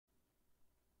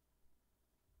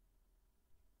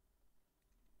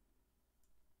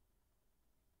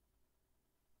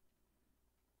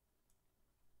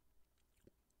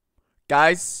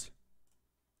Guys.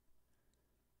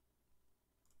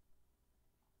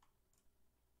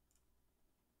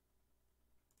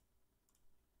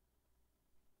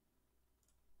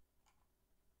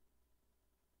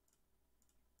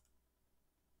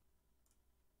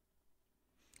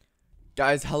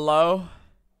 Guys, hello?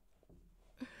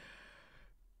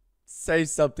 Say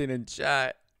something in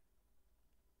chat.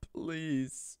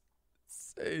 Please.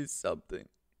 Say something.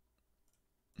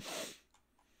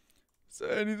 Say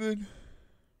anything.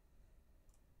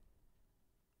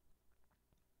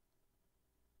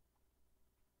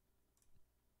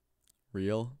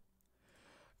 Real?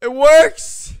 It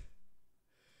works!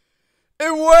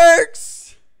 It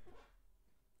works!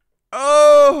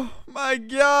 Oh my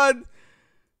god!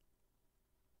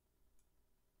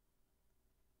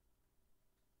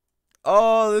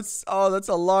 That's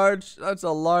a large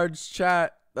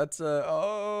chat.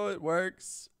 It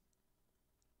works.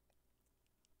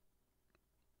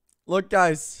 Look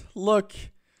guys, look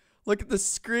at the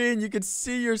screen. You can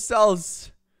see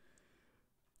yourselves.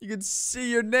 You can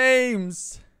see your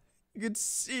names. You can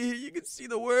see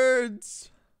the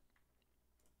words.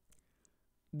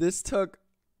 This took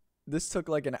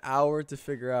like an hour to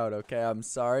figure out. Okay, I'm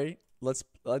sorry. Let's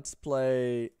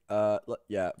play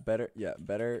Better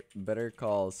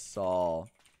Call Saul.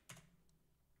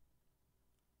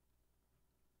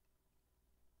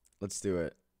 Let's do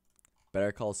it.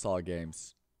 Better Call Saul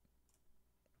games.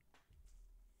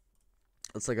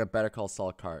 Let's look at Better Call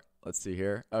Saul cart. Let's see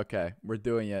here. Okay, we're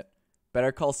doing it.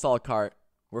 Better Call Saul cart.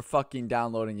 We're fucking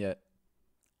downloading it.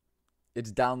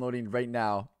 It's downloading right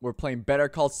now. We're playing Better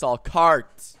Call Saul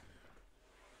cart.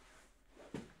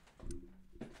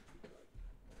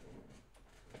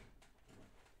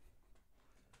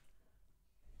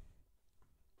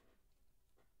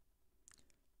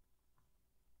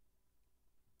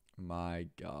 My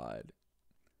god.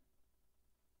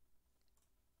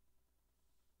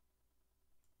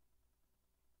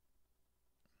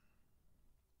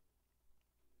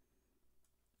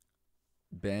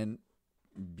 Ben,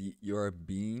 you're a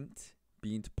Beant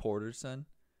Porter, son.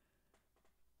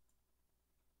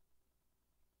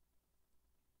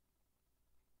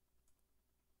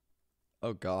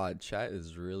 Oh god, chat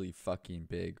is really fucking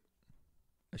big.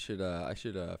 I should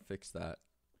fix that.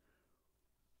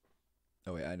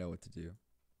 Oh wait, I know what to do.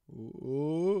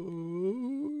 Ooh.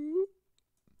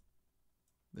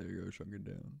 There you go, shrunk it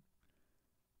down.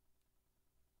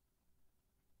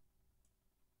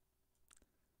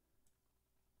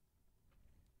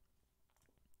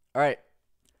 All right.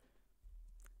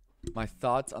 My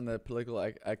thoughts on the political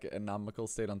economical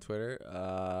state on Twitter.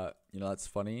 You know, that's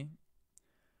funny.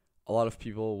 A lot of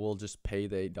people will just pay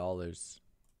the $8.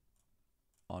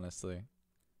 Honestly.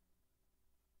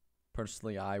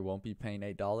 Personally, I won't be paying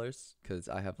 $8 because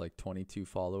I have like 22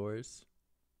 followers.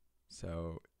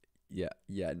 So,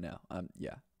 no. I'm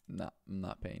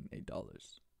not paying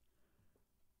 $8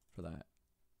 for that.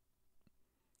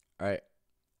 All right.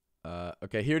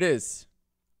 Okay, here it is.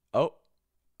 Oh,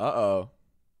 uh-oh.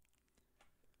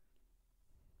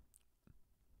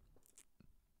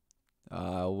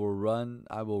 I will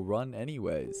run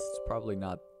anyways. It's probably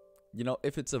not, you know,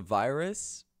 if it's a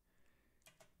virus,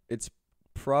 it's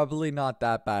probably not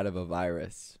that bad of a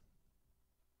virus.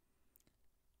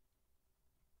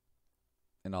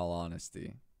 In all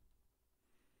honesty.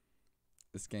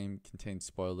 This game contains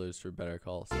spoilers for Better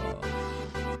Call Saul. Oh,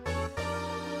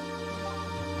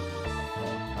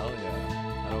 hell yeah.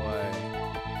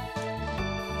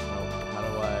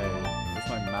 Where's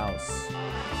my mouse?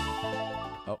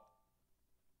 Oh.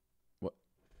 What?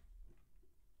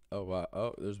 Oh, wow.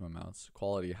 Oh, there's my mouse.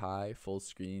 Quality high, full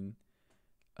screen.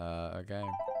 Okay.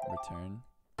 Return.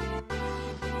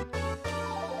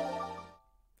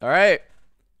 Alright.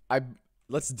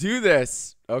 Let's do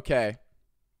this. Okay.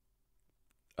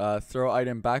 Throw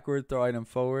item backward, throw item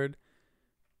forward.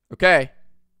 Okay.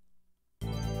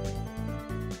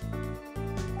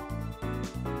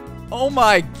 Oh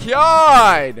my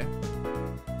god!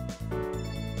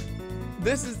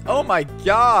 This is, oh my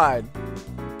god!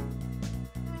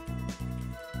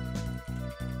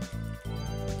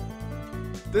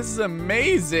 This is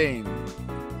amazing!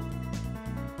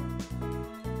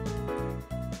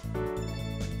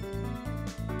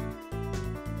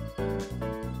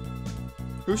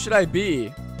 Who should I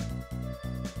be?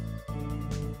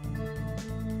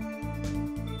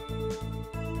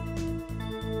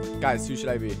 Guys, who should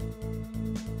I be?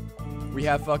 We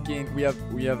have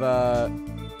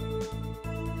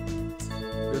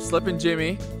Slippin'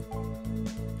 Jimmy.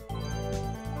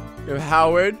 We have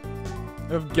Howard.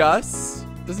 We have Gus.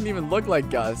 Doesn't even look like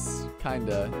Gus.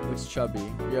 Kinda. Looks chubby.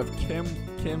 We have Kim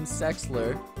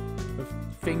Sexler. We have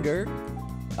finger.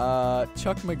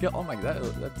 Chuck McGill. Oh my god,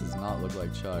 that does not look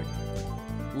like Chuck.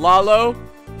 Lalo,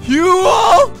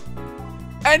 Huel,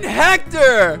 and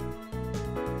Hector.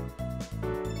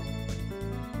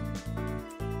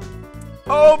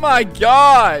 Oh my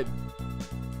god.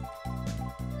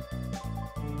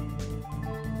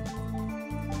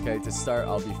 Okay, to start,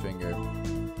 I'll be finger.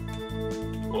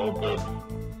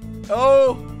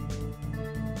 Oh!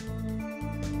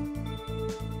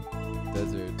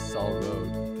 Desert, Saul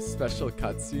Road. Special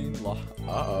cutscene?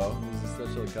 Uh-oh, there's a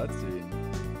special cutscene.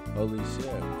 Holy shit.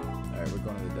 Alright, we're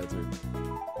going to the desert.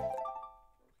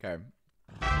 Okay.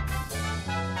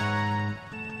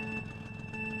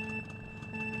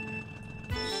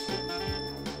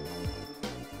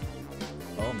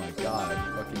 Oh my god,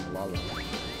 fucking Lalo.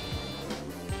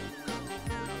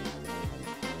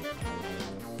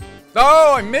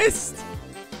 Oh, I missed!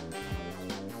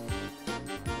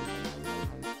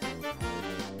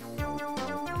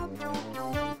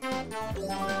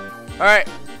 Alright.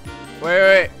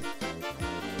 Wait.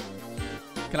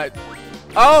 Can I...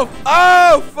 Oh!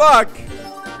 Oh, fuck!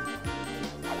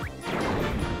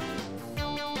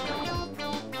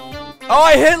 Oh,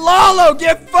 I hit Lalo!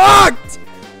 Get fucked!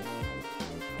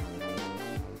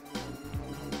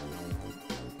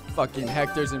 Fucking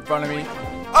Hector's in front of me.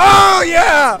 Oh,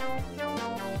 yeah!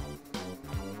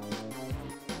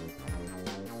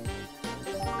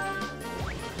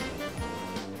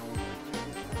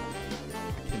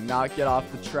 Not get off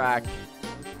the track.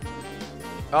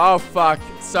 Oh fuck.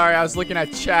 Sorry, I was looking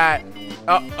at chat.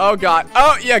 Oh god.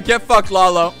 Oh yeah, get fucked,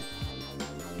 Lalo.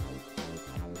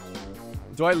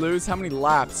 Do I lose? How many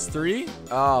laps? 3?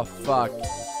 Oh fuck.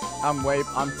 I'm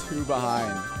too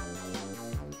behind.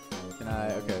 Can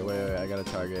I? Okay, wait. I gotta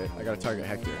target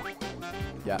Hector.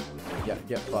 Yeah,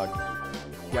 get fucked.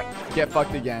 Yeah, get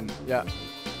fucked again. Yeah.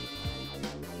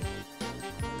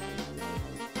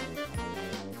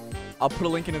 I'll put a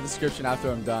link in the description after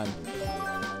I'm done.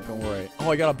 Don't worry. Oh,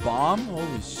 I got a bomb?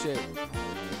 Holy shit.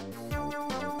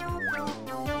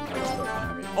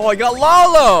 Oh, I got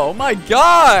Lalo! Oh my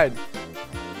god!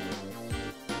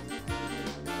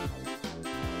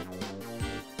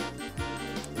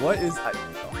 What is...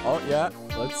 Oh, yeah.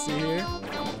 Let's see here.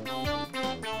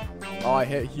 Oh, I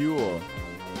hit Huel.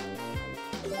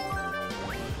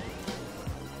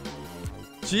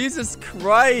 Jesus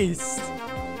Christ!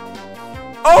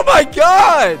 Oh my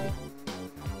god!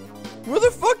 Where the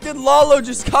fuck did Lalo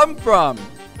just come from?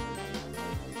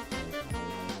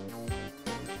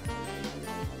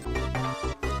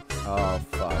 Oh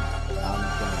fuck. I'm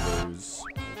gonna lose.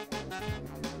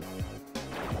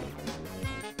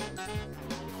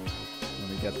 Let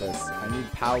me get this. I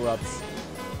need power-ups.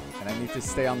 And I need to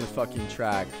stay on the fucking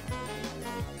track.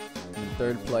 I'm in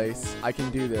 3rd place. I can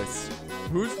do this.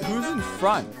 Who's in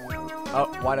front? Oh,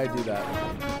 why'd I do that?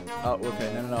 Oh,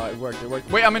 okay. No. It worked.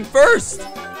 Wait, I'm in 1st!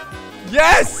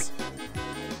 Yes!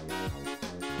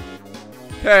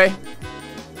 Okay.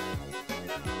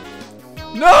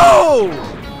 No!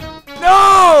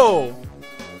 No!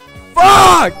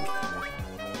 Fuck!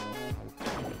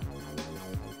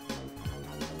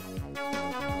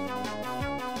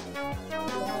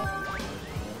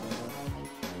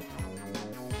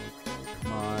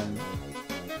 Come on.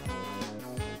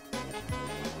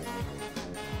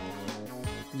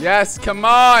 Yes, come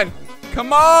on!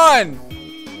 Come on!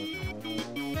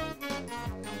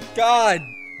 God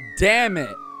damn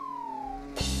it.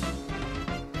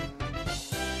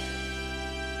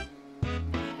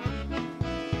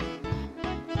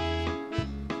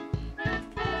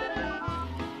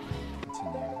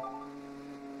 Continue.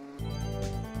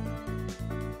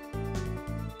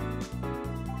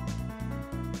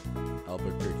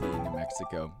 Albuquerque, New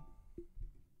Mexico.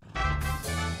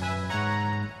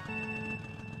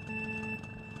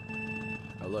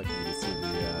 Oh look, you can see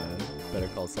the Better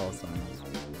Call Saul signs.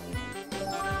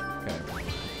 Okay,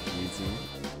 easy.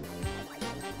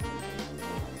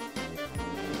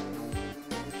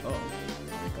 Oh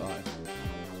my god.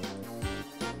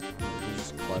 We're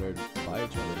just cluttered by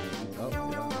each other. Oh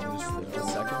yeah, I'm just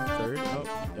 2nd, 3rd. Oh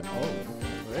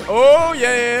yeah. Oh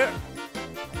yeah.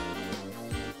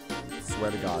 Swear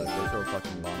to God, if they throw a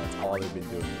fucking bomb, that's all they've been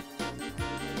doing.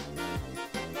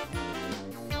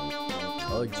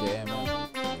 Oh look, JMM.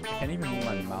 I can't even move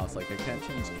my mouse. Like I can't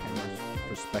change camera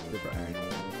perspective or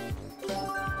anything.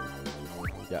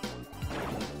 Yeah.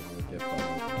 Get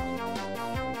fucked.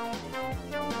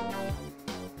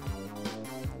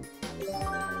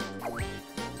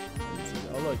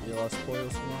 Oh look, you lost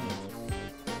spoils moments.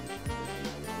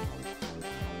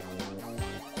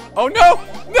 Oh no!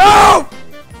 No!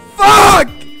 Fuck!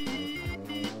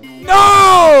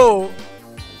 No!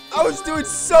 I was doing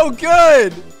doing so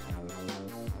good.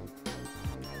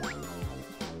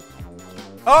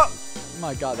 Oh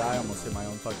my god, I almost hit my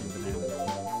own fucking banana.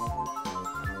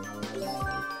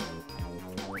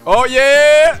 Oh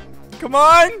yeah! Come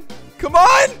on! Come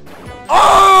on!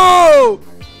 Oh!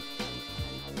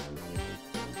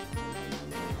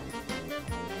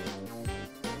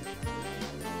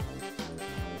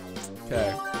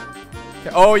 Okay.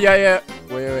 Okay. Oh yeah, yeah.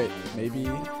 Wait. Maybe.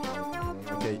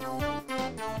 Okay.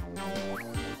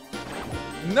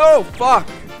 No! Fuck!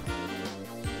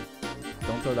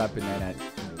 Don't throw that banana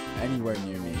anywhere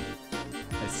near me.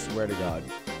 I swear to God.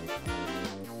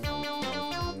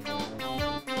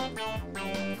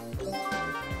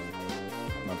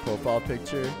 My profile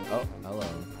picture. Oh, hello.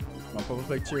 My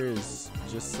profile picture is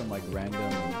just some like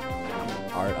random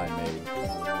art I made.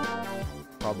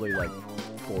 Probably like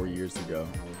 4 years ago.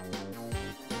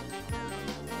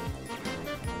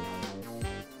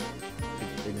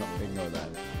 Ignore that.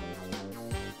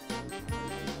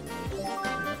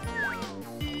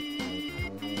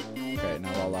 Okay,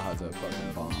 now Lala has a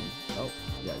fucking bomb. Oh,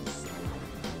 yeah,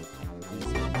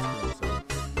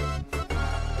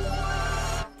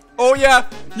 oh yeah!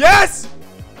 Yes!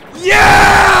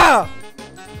 Yeah!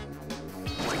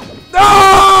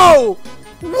 No!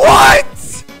 What?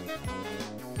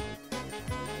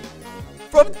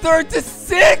 From 3rd to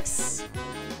 6th?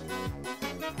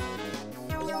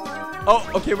 Oh,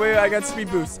 okay, wait, I got speed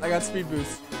boost. Come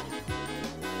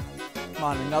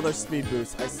on, another speed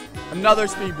boost. Another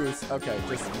speed boost. Okay,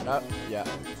 just, yeah,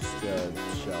 just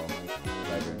shell.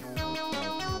 Driver.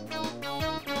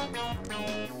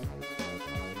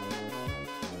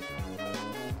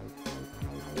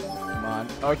 Come on.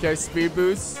 Okay, speed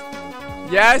boost.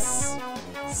 Yes!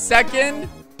 2nd.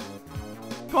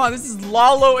 Come on, this is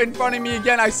Lalo in front of me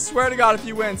again. I swear to God, if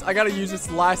he wins, I gotta use this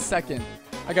last second.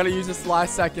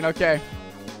 Okay.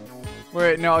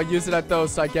 Wait, no, I'll use it at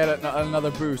those so I get another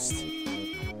boost.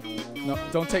 No,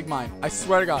 don't take mine. I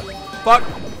swear to God. Fuck!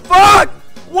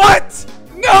 What?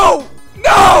 No!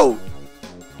 No!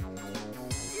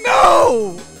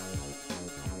 No!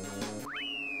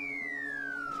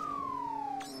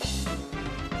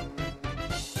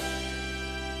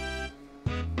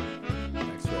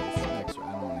 Next race. I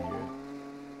don't want to hear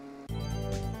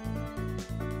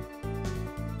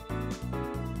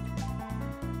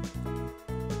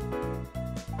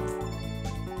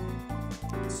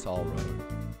it. Saul Road.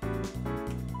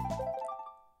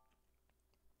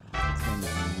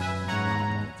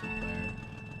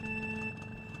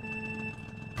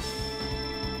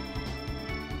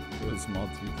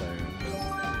 Multiplayer.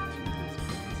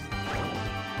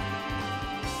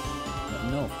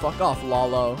 No, fuck off,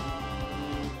 Lalo.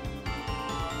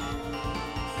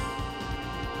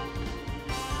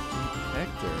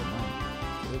 Hector, my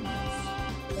goodness.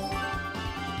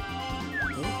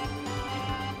 Oh,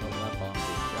 that bomb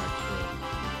did jack shit.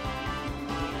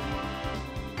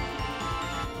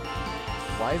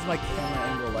 Why is my camera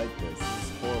angle like this? This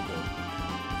is horrible.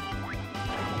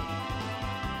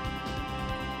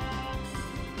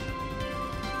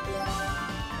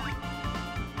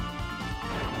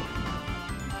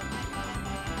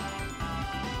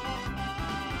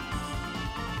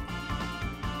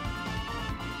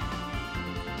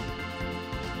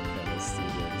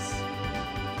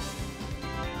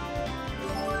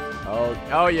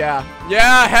 Oh yeah.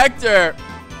 Yeah, Hector!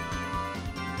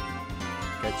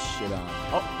 Get shit on.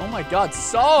 Oh my God,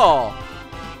 Saul!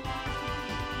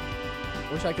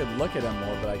 Wish I could look at him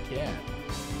more, but I can't.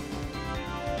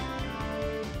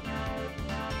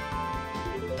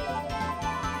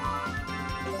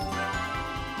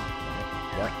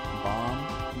 Yep, bomb,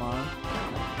 come on.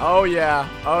 Oh yeah,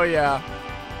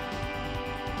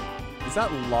 Is that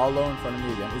Lalo in front of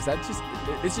me again? Is that just,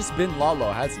 it's just been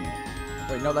Lalo, hasn't it?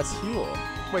 Wait, no, that's Huel.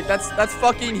 Wait, that's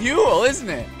fucking Huel, isn't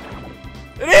it?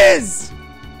 It is!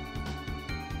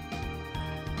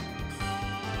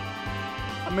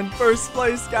 I'm in 1st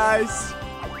place, guys.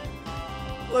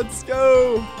 Let's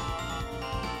go.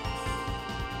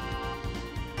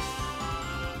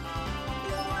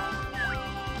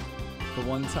 The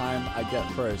one time I get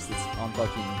 1st, it's on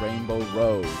fucking Rainbow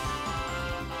Road.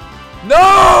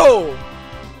 No!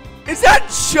 Is that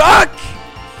Chuck?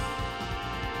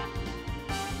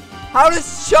 How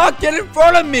does Chuck get in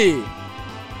front of me?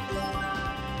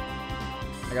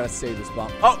 I gotta save this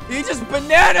bomb. Oh, he just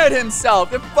bananaed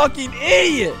himself. The fucking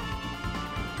idiot.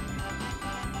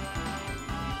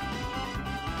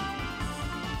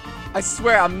 I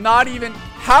swear, I'm not even...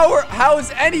 How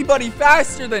is anybody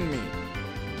faster than me?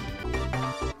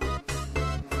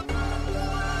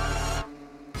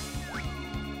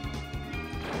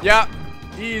 Yeah,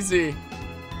 easy.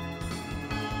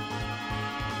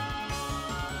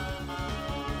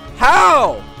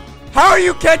 How? How are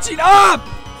you catching up?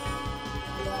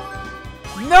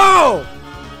 No!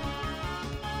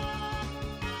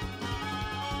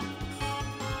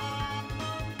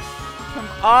 Come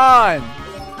on!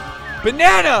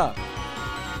 Banana!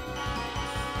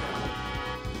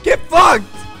 Get fucked!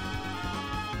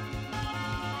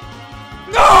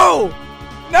 No!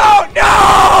 No,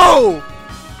 no!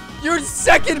 You're in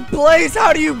second place.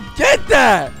 How do you get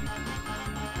that?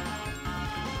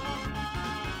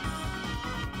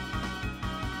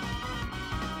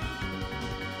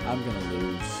 I'm gonna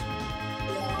lose.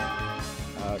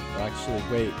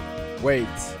 Actually,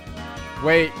 wait.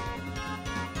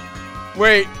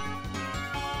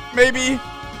 Maybe.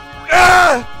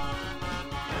 Ah!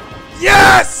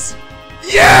 Yes!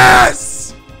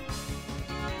 Yes!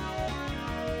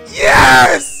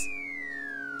 Yes!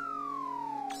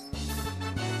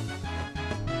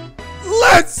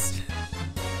 Let's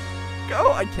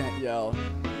go. I can't yell.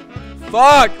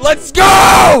 Fuck! Let's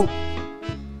go!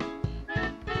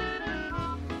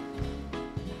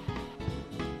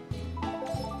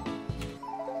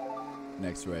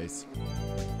 Next race.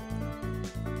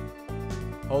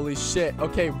 Holy shit.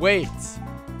 Okay, wait.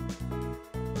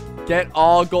 Get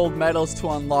all gold medals to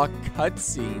unlock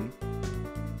cutscene.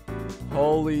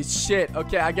 Holy shit.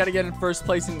 Okay, I gotta get in first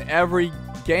place in every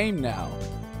game now.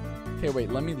 Okay,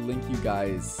 wait. Let me link you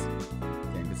guys.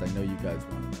 Okay, because I know you guys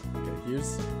want to know. Okay,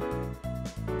 here's...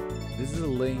 This is a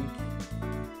link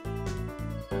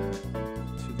to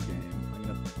the game.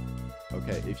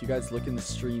 Okay, if you guys look in the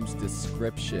stream's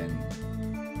description,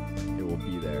 it will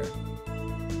be there.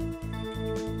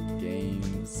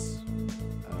 Games.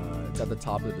 It's at the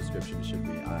top of the description. It should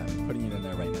be. I'm putting it in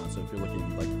there right now. So if you're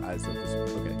looking like as of this,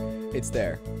 okay, it's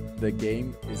there. The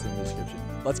game is in the description.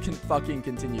 Let's fucking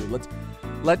continue.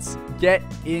 Let's get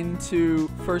into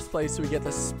first place so we get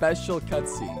the special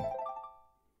cutscene.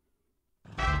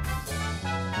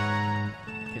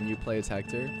 Can you play as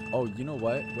Hector? Oh, you know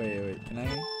what? Wait. Can I?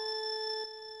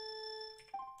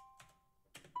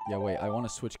 Yeah, wait. I want to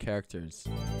switch characters.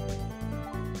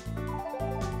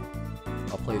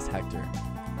 I'll play as Hector.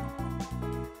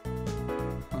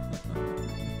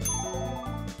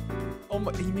 Oh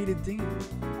my, he made a ding.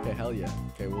 Okay, hell yeah.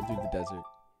 Okay, we'll do the desert.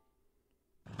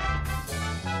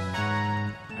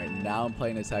 Alright, now I'm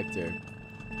playing as Hector.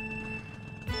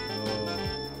 Oh.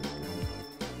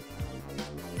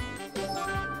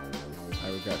 I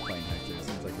regret playing Hector. It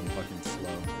seems like I'm fucking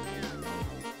slow.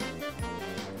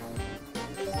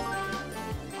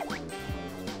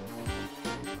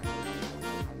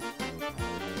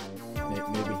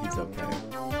 Maybe he's okay.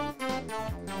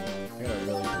 I gotta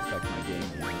really perfect my game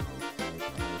here.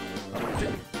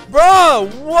 Bro,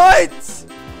 what?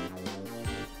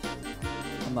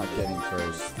 I'm not getting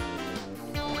first.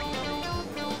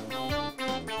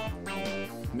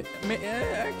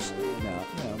 Actually, no,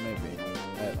 maybe.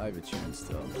 I have a chance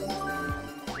still.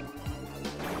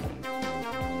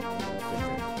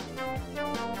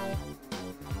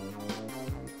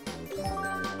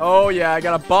 Oh yeah, I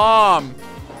got a bomb.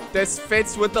 This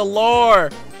fits with the lore.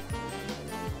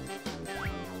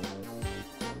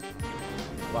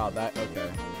 Wow, that okay.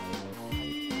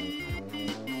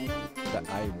 That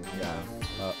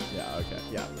yeah, okay,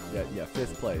 yeah.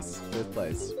 Fifth place.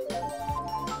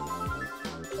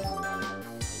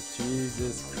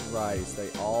 Jesus Christ, they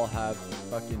all have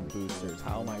fucking boosters.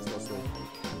 How am I supposed to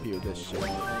compete with this shit?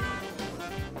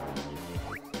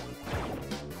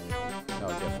 No,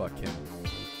 okay, fuck him.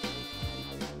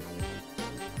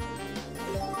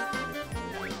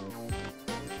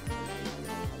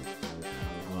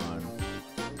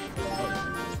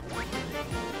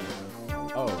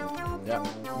 Oh, yeah.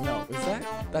 No, is that?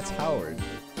 That's Howard.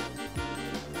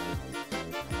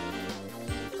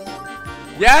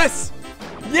 Yes!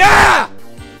 Yeah!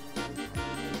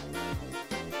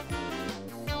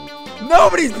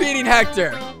 Nobody's beating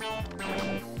Hector!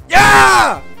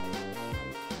 Yeah!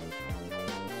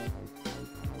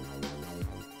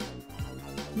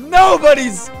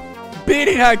 Nobody's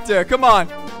beating Hector! Come on!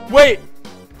 Wait!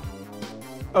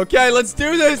 Okay, let's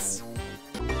do this!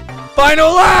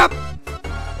 Final lap!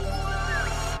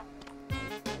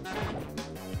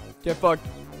 Get fucked.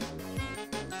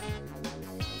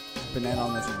 Banana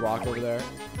on this rock over there.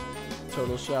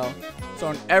 Total shell.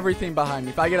 Throwing everything behind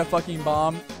me. If I get a fucking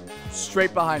bomb,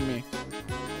 straight behind me.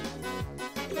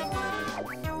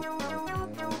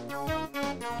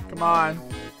 Come on.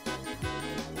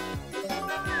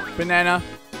 Banana.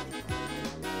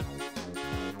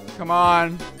 Come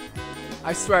on.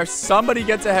 I swear, somebody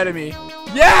gets ahead of me.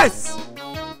 Yes!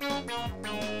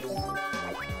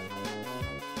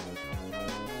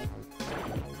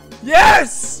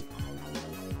 Yes!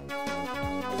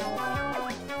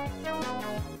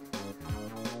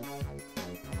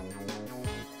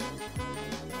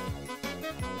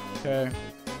 Okay.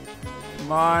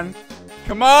 Come on.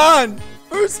 Come on!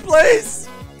 First place!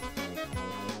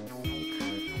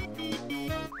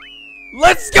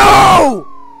 Let's go!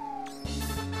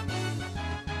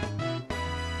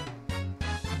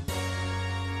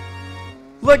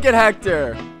 Look at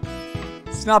Hector.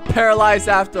 He's not paralyzed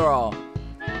after all.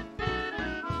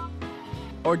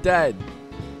 Or dead.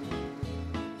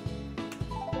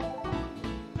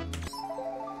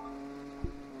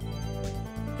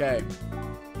 Okay.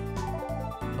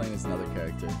 Playing as another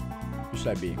character. Who should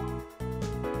I be?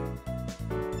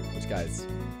 Which guys?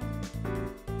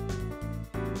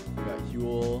 We got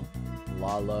Huel,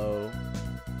 Lalo,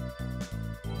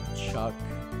 Chuck,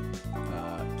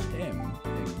 Kim,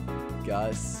 and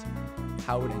Gus,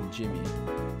 Howard, and Jimmy.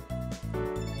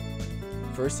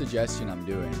 First suggestion I'm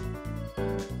doing.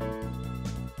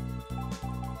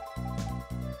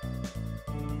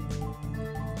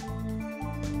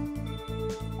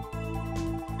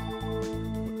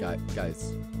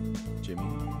 Guys, Jimmy.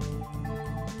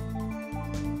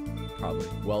 Probably.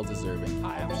 Well deserving.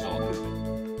 I am Saul.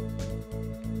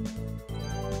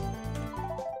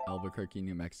 Albuquerque,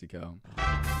 New Mexico.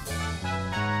 Nope.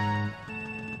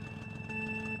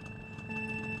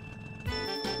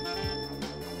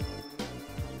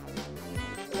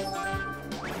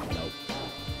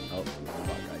 Oh,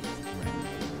 fuck.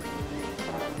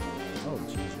 Oh,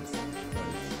 Jesus.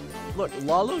 Look,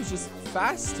 Lalo's just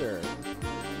faster.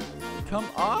 Come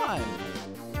on.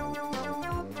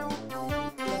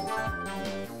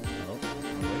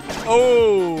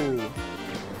 Oh.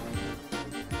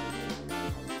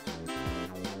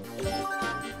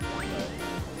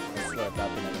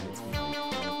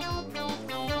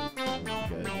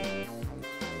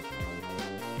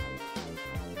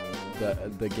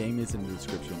 The game is in the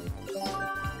description.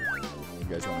 You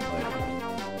guys want to play it?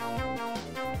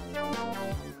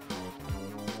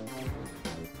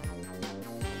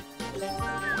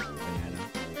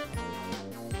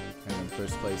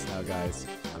 First place now, guys.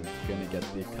 I'm gonna get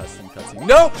the custom cutscene.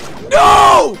 No!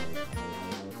 No!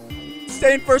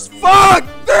 Stay in first. Fuck!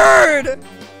 Third!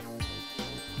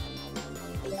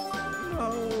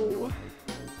 No.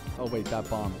 Oh, wait, that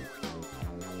bomb.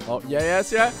 Oh, yeah,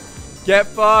 yes, yeah. Get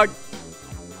fucked.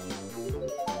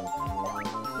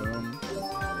 Boom.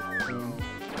 Boom.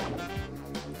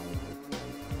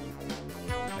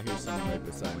 I hear someone right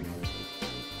beside me.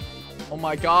 Oh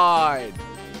my god.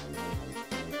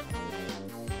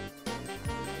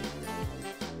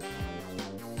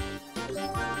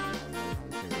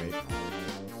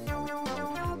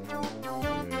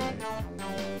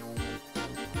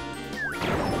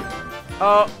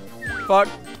 Oh, fuck.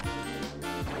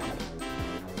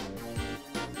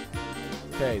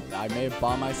 Okay, I may have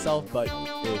bombed myself, but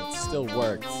it still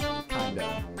worked.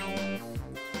 Kinda.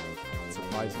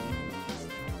 Surprisingly.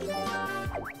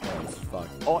 Oh, fuck.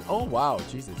 Oh, wow.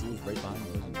 Jesus, he was right behind me,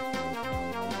 wasn't he?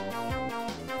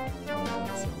 Oh,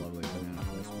 that's a lovely banana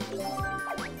first.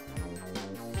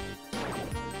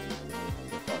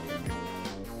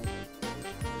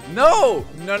 No!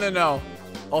 No, no, no.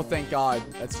 Oh, thank God.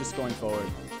 That's just going forward.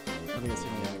 I don't think it's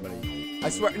hitting anybody. I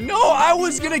swear. No, I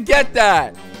was gonna get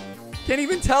that. Can't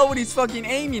even tell what he's fucking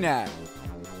aiming at.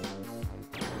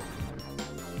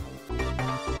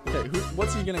 Okay,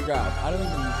 what's he gonna grab? I don't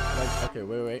even, like, okay,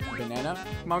 wait. Banana?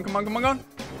 Come on, come on, come on, come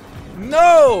on.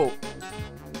 No!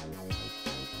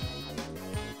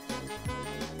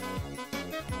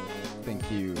 Thank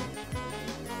you.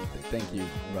 Thank you,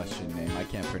 Russian name. I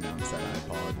can't pronounce that. I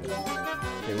apologize.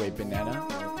 Okay, wait, banana?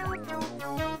 Come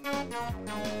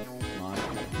on.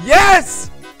 Yes!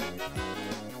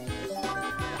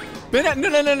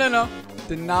 Banana! No.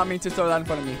 Did not mean to throw that in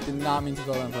front of me. Did not mean to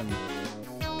throw that in front of me.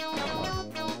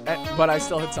 But I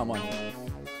still hit someone.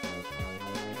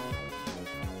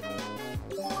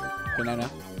 Banana.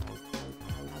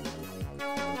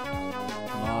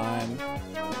 Come on.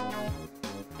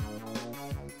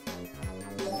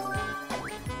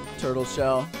 Turtle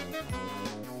shell.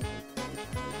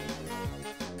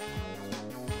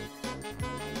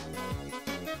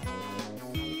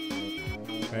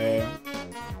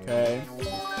 Okay.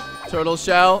 Turtle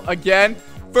shell again.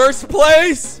 First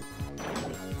place!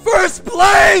 First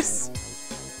place!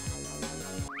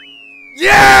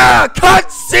 Yeah!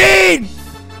 Cutscene!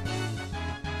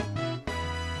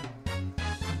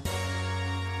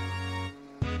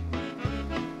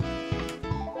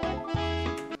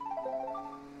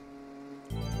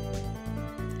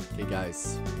 Okay,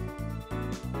 guys.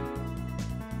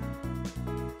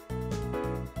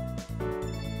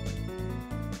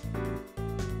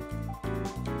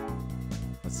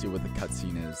 Let's see what the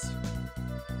cutscene is.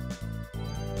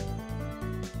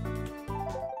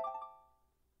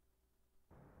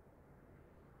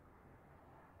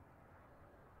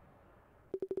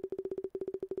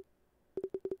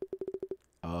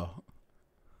 Oh.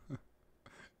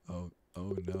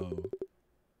 Oh no.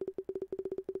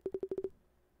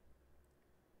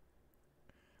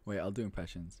 Wait, I'll do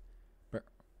impressions.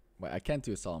 Wait, I can't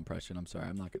do a Saul impression. I'm sorry.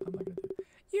 I'm not gonna do it.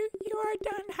 You are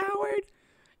done, Howard.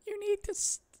 You need to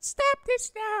stop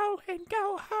this now and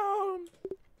go home.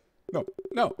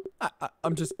 No.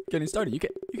 I'm just getting started. You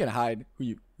can hide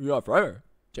who you are forever,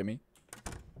 Jimmy.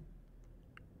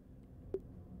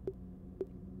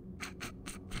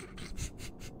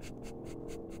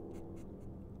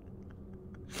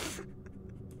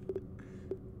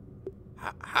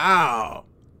 How?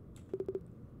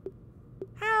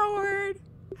 Howard,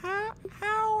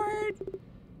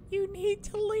 you need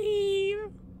to leave.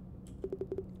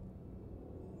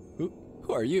 Who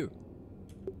are you?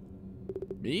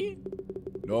 Me?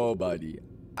 Nobody.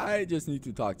 I just need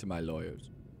to talk to my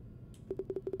lawyers.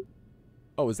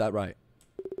 Oh, is that right?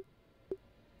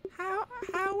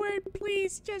 Howard,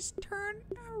 please just turn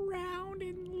around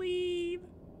and leave.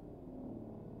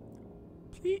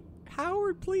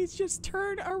 Howard, please just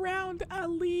turn around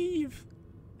and leave.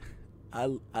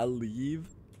 I'll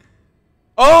leave.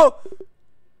 Oh!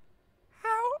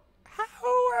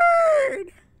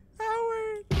 Howard!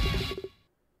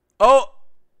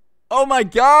 Oh my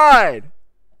God!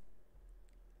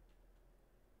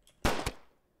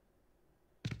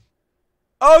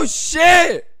 Oh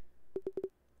shit!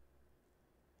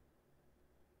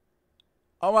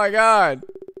 Oh my God!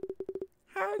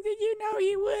 How did you know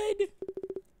he would?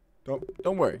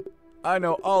 Don't worry. I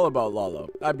know all about Lalo.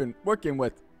 I've been working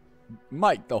with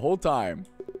Mike the whole time.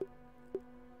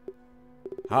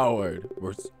 Howard,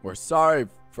 we're sorry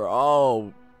for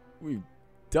all we've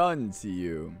done to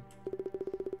you.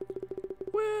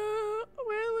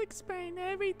 We'll explain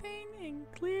everything and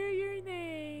clear your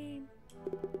name.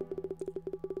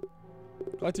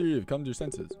 Glad to hear you've come to your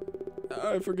senses.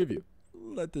 I forgive you.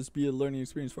 Let this be a learning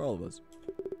experience for all of us.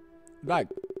 In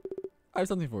fact, I have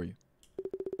something for you.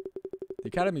 The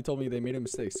Academy told me they made a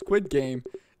mistake. Squid Game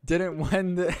didn't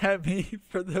win the Emmy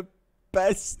for the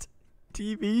best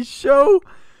TV show.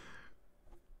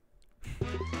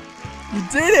 You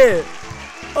did it!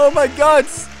 Oh my God!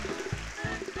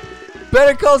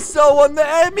 Better Call Saul won the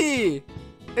Emmy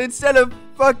instead of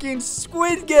fucking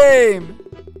Squid Game.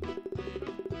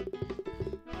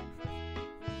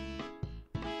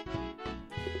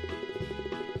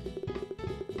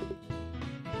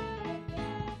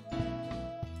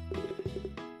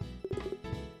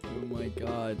 Oh my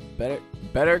God!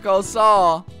 Better Call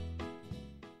Saul.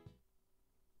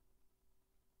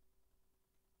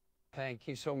 Thank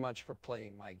you so much for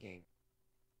playing my game.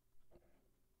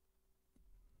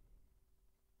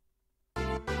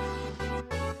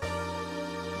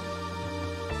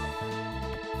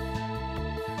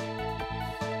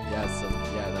 Yeah, so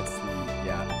yeah, that's the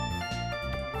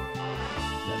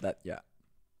yeah.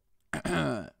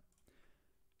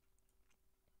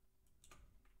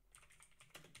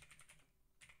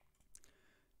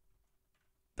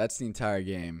 That's the entire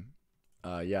game.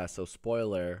 Yeah, so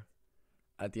spoiler.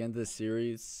 At the end of the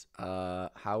series,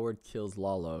 Howard kills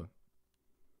Lalo.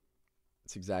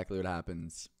 That's exactly what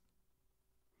happens.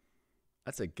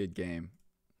 That's a good game.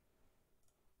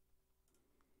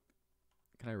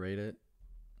 Can I rate it?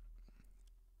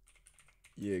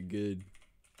 Yeah, good.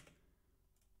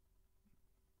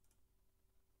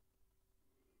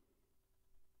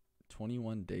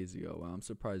 "21 days ago." Wow, I'm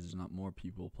surprised there's not more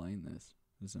people playing this.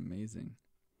 This is amazing.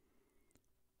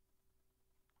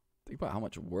 Think about how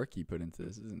much work he put into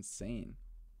this. This is insane.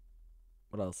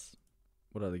 What else?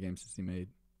 What other games has he made?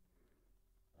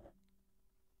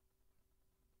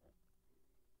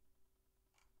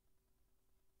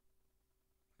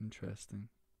 Interesting.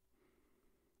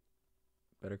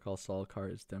 Better Call Saul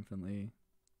card is definitely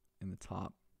in the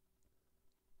top.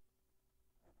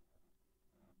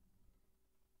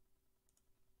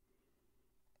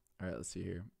 Alright, let's see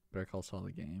here. Better Call Saul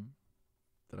the game.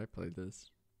 Did I play this?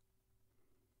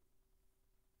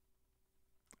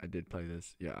 I did play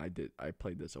this. Yeah, I did. I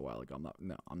played this a while ago.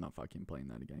 I'm not fucking playing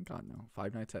that again. God no.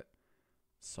 Five Nights at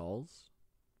Saul's?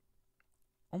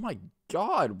 Oh my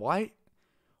God, why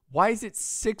is it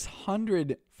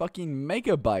 600 fucking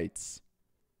megabytes?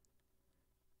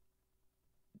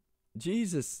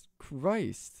 Jesus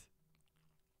Christ.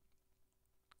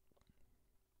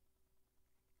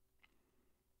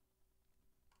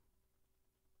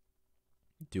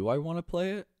 Do I want to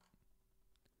play it?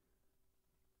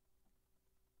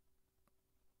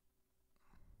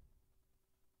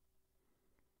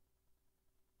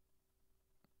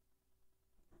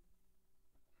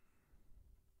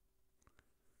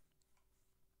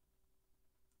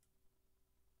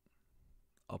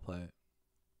 I'll play it.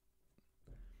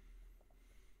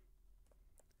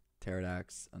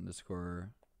 Pterodax _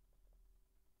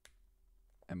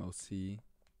 MOC.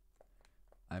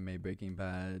 I made Breaking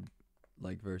Bad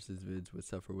like versus vids would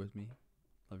suffer with me.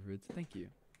 Love vids. Thank you.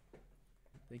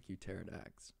 Thank you,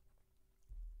 Pterodax.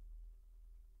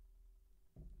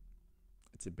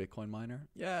 It's a Bitcoin miner?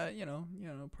 Yeah, you know,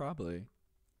 probably.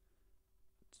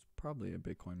 It's probably a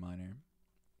Bitcoin miner.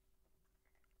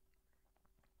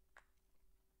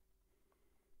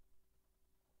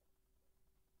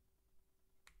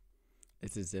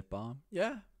 It's a zip bomb?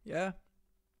 Yeah.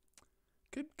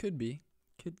 Could be.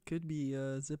 Could be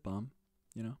a zip bomb,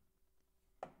 you know.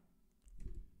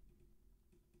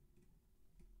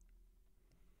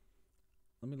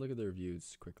 Let me look at the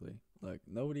reviews quickly. Like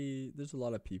there's a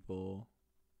lot of people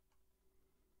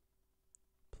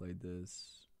played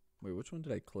this. Wait, which one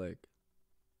did I click?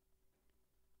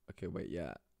 Okay, wait,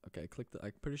 yeah. Okay,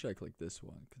 I'm pretty sure I clicked this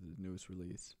one because it's the newest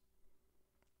release.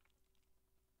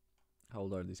 How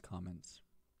old are these comments?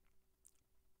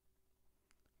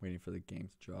 Waiting for the game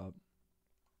to drop.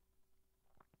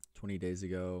 20 days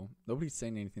ago. Nobody's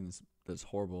saying anything that's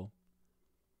horrible.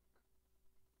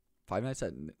 5 Nights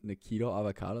at Nikito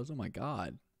Avocados? Oh my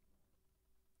god.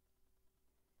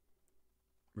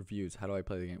 Reviews. How do I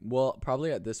play the game? Well,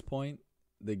 probably at this point,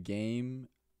 the game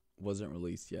wasn't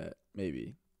released yet.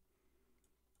 Maybe.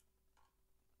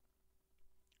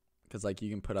 Because, like, you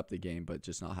can put up the game, but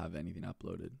just not have anything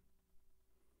uploaded.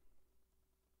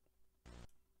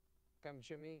 I'm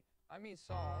Jimmy. I mean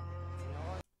Saul. You know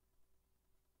what?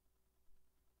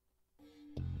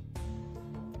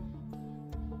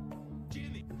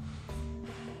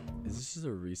 Is this just a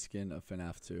reskin of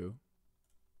FNAF 2?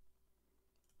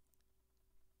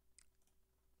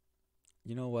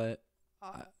 You know what?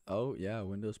 Oh, yeah,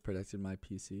 Windows protected my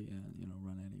PC and, you know,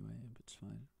 run anyway, but it's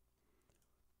fine.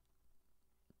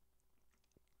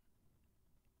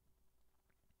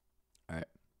 Alright.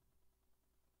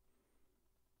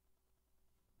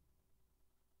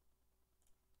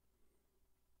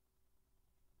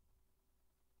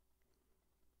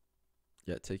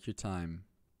 Yeah, take your time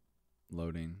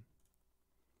loading.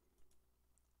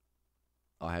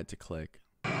 Oh, I had to click.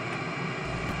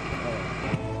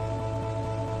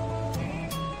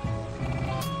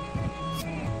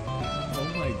 Oh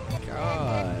my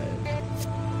god.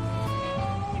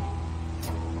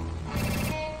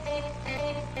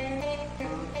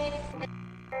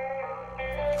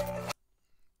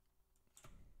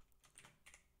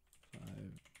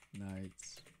 Five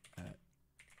Nights at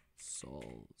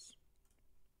Saul's.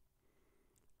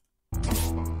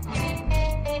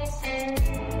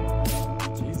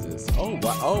 Jesus. Oh,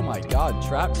 wow. Oh my god,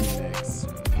 trap remix.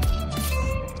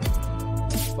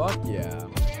 Fuck yeah.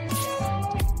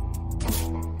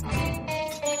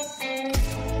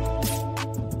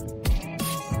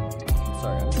 I'm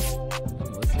sorry, I'm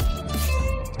listening.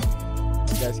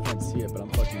 You guys can't see it, but I'm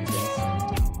fucking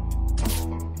dancing.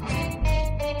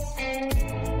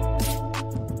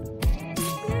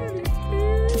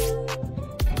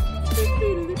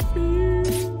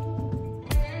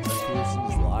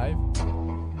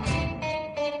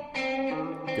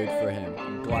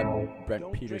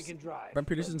 Brent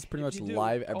Peterson's pretty much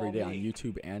live every day on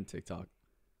YouTube and TikTok.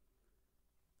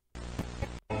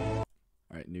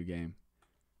 Alright, new game.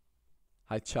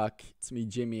 Hi Chuck, it's me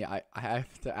Jimmy. I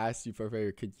have to ask you for a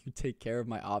favor. Could you take care of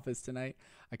my office tonight?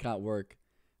 I can't work.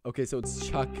 Okay, so it's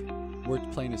Chuck. We're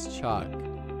playing as Chuck.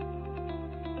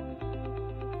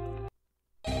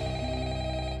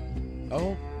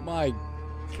 Oh my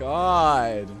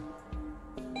god.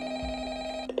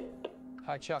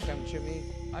 Hi Chuck, I'm Jimmy.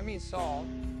 I mean Saul.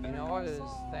 You know what is?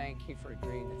 Thank you for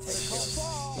agreeing to take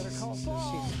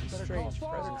Strange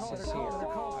presence is here.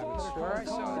 I would swear I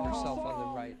saw yourself on the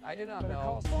right. I did not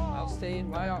know. I'll stay in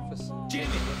my office. Jimmy!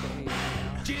 Look at me.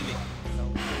 Jimmy!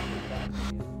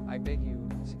 I beg you,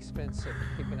 it's expensive.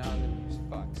 Keep it out of the music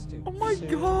box, too. Oh my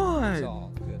god! It's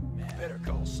all good, man. Better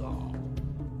call Saul.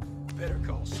 Better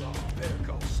call Saul. Better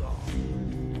call Saul.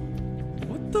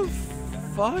 What the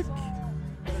fuck?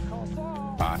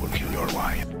 I will kill your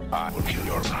wife. I will kill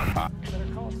your son. Better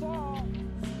call Saul.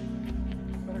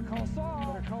 Better call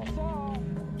Saul. Better call Saul.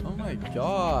 Oh my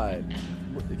god.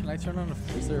 Can I turn on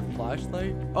is there a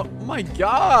flashlight? Oh my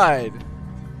god.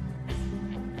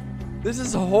 This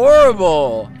is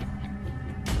horrible.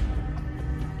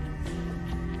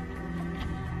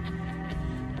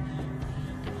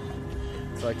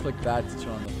 So I clicked that to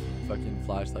turn on the fucking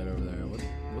flashlight over there. What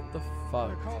the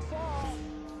fuck? Better call Saul.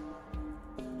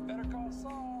 Better call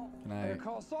Saul. Can I? Better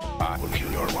call Saul. I will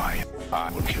kill your wife.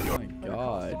 I will kill Oh your... my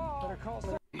god. Better call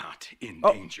Saul. Not in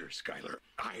Oh. danger, Skylar.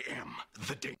 I am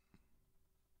the danger.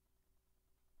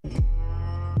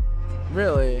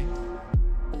 Really?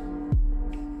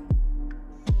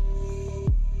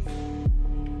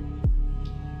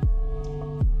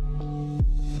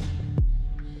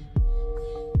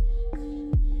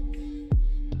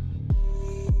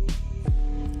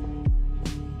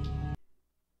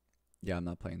 I'm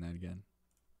not playing that again.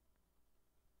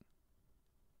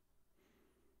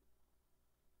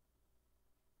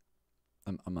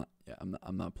 I'm not. Yeah,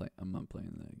 I'm not playing. I'm not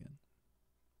playing that again.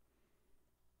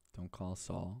 Don't call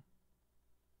Saul.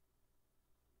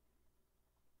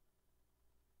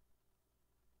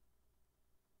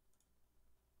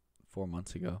 Four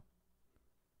months ago.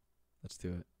 Let's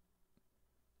do it.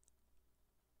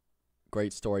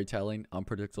 Great storytelling,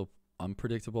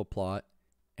 unpredictable plot,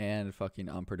 and fucking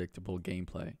unpredictable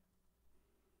gameplay.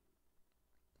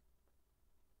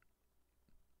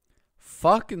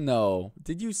 Fuck no.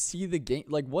 Did you see the game?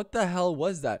 Like, what the hell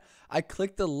was that? I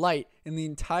clicked the light and the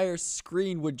entire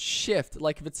screen would shift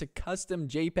like if it's a custom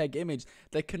JPEG image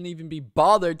that couldn't even be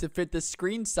bothered to fit the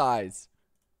screen size.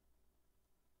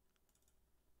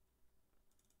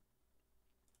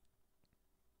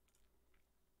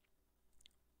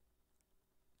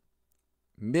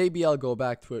 Maybe I'll go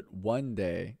back to it one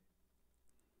day.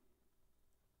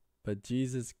 But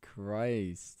Jesus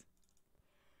Christ.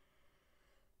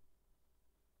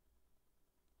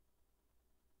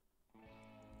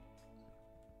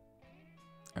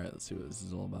 Alright, let's see what this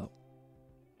is all about.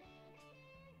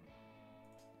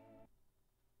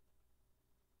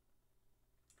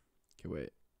 Okay,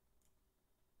 wait.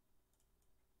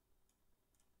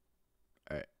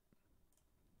 Alright.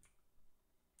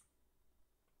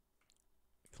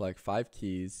 Collect 5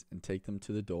 keys and take them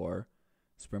to the door.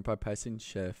 Sprint by pressing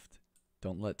shift.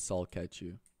 Don't let Saul catch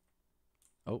you.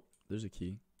 Oh, there's a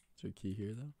key. Is there a key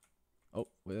here, though? Oh,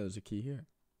 wait, there's a key here.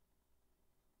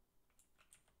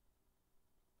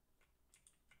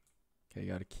 Okay,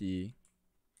 got a key.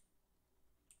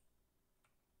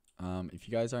 If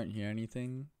you guys aren't hearing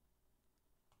anything,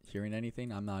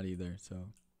 I'm not either, so.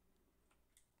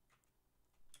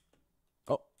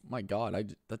 Oh my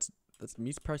god, that's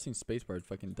me pressing spacebar. It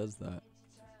fucking does that.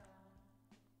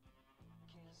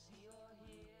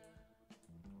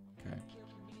 Okay.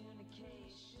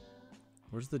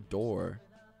 Where's the door?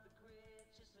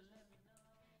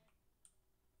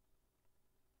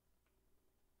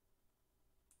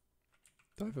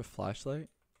 Do I have a flashlight?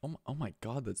 Oh my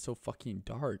god, that's so fucking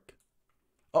dark.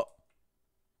 Oh.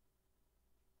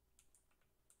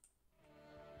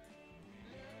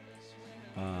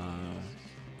 Okay.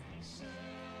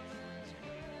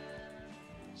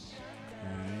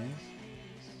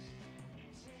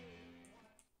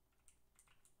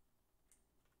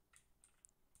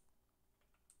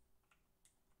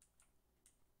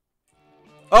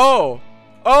 Oh!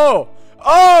 Oh!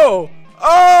 Oh!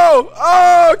 Oh!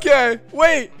 Oh! Okay.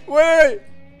 Wait! Wait!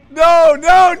 No!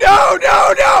 No! No!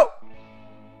 No! No!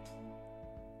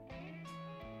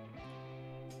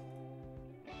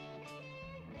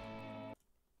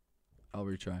 I'll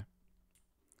retry.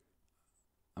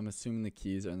 I'm assuming the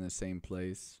keys are in the same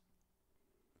place.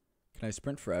 Can I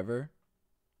sprint forever?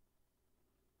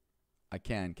 I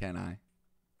can I?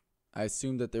 I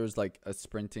assumed that there was like a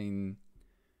sprinting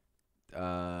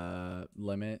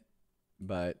limit,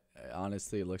 but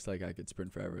honestly it looks like I could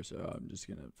sprint forever, so I'm just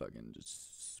gonna fucking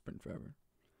just sprint forever.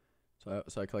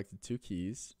 So I collected 2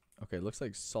 keys. Okay, it looks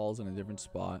like Saul's in a different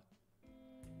spot.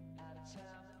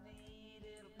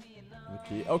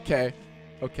 Okay. Okay.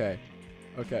 Okay.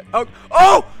 Okay. Oh!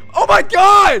 Oh! Oh my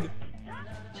god!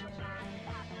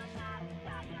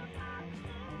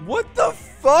 What the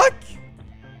fuck?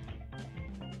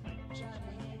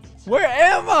 Where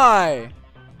am I?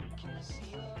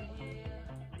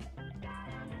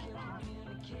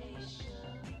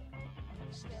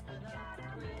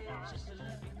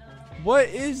 What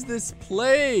is this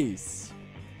place?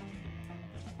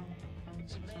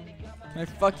 Can I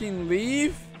fucking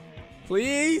leave?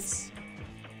 Please?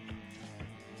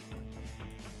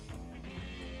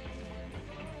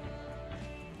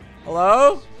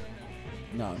 Hello?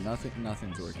 No,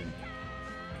 nothing's working.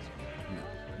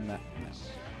 No.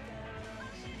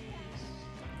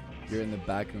 You're in the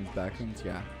back rooms?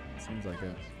 Yeah, seems like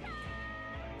it.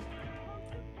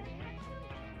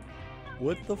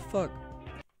 What the fuck?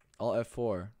 All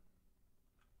F4.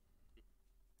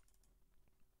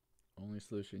 Only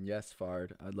solution. Yes,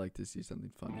 Fard. I'd like to see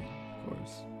something funny, of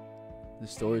course. The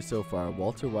story so far.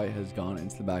 Walter White has gone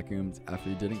into the back rooms after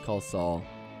he didn't call Saul.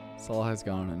 Saul has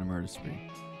gone on a murder spree.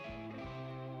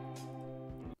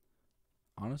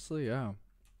 Honestly, yeah.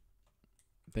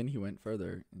 Then he went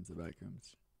further into the back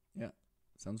rooms. Yeah,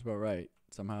 sounds about right.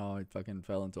 Somehow I fucking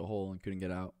fell into a hole and couldn't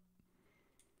get out.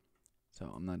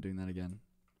 So I'm not doing that again.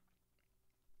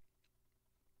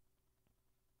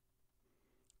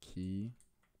 Key.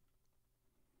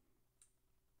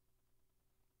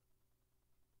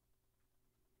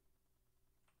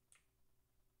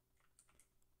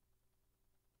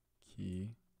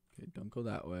 Okay, don't go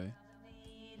that way.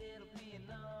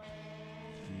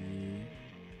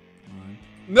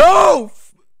 No!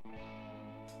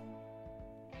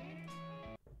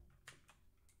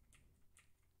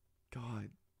 God.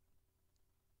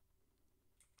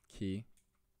 Key.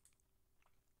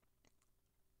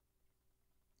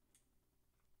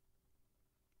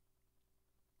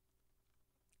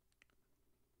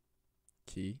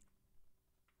 Key.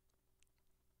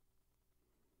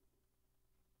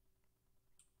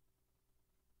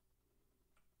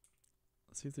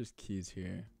 Let's see if there's keys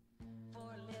here.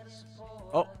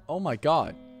 Oh my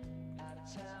God.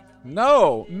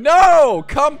 No, no,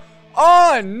 come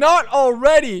on, not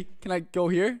already. Can I go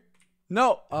here?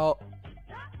 No, oh.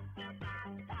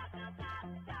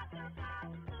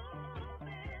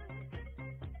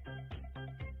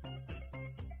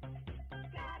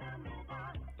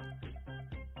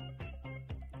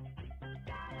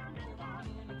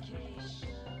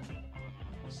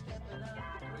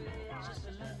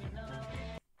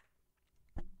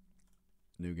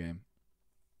 New game.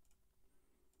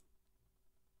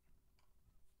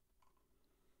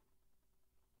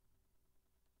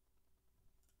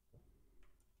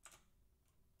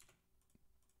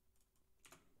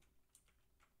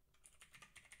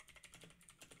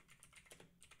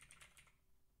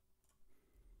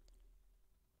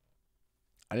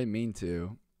 I didn't mean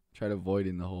to. Tried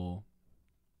avoiding the hole.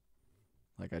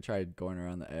 Like I tried going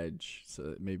around the edge so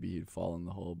that maybe he'd fall in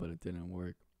the hole, but it didn't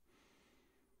work.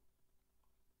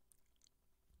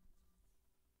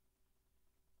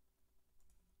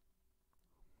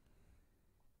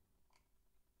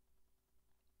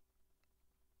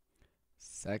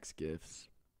 Sex gifts.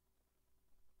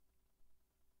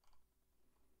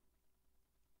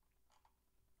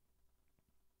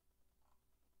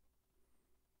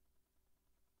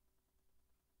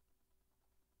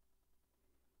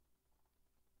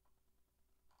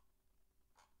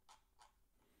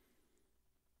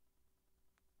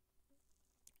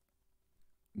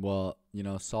 Well, you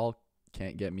know, Saul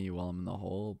can't get me while I'm in the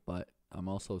hole, but I'm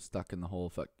also stuck in the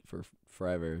hole for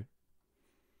forever.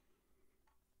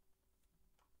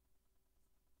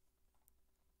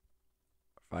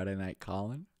 Friday Night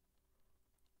Colin?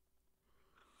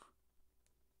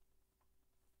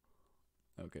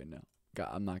 Okay, no. God,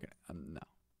 I'm not gonna. No.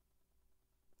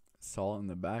 Saul in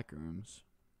the back rooms.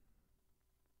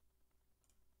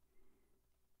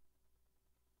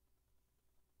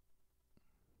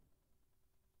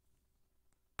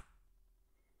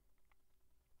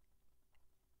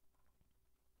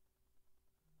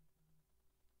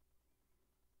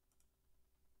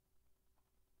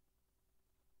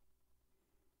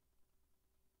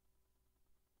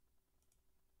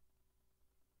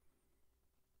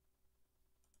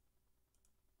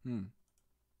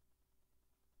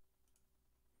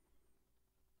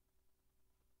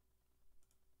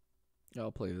 Yeah,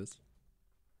 I'll play this.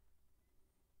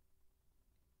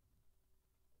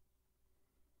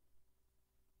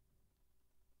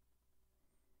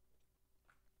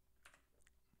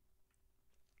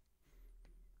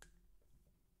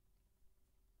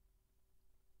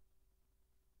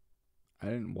 I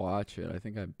didn't watch it. I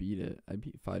think I beat it. I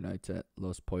beat Five Nights at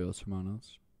Los Pollos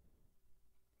Hermanos.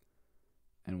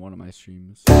 And one of my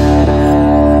streams.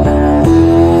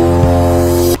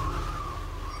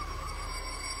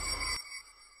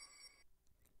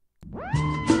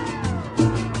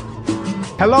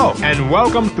 Hello, and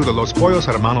welcome to the Los Pollos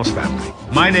Hermanos family.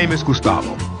 My name is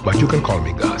Gustavo, but you can call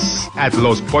me Gus. At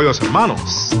Los Pollos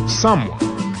Hermanos, someone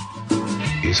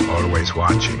is always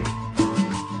watching.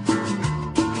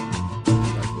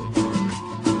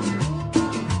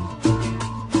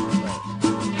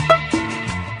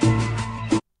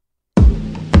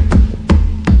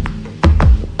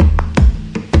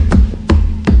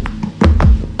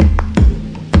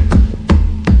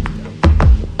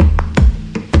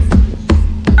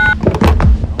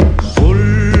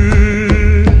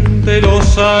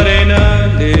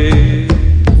 Arenales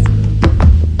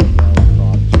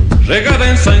regada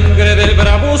en sangre del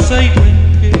bravo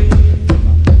saihuenque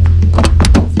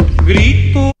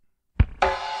grito.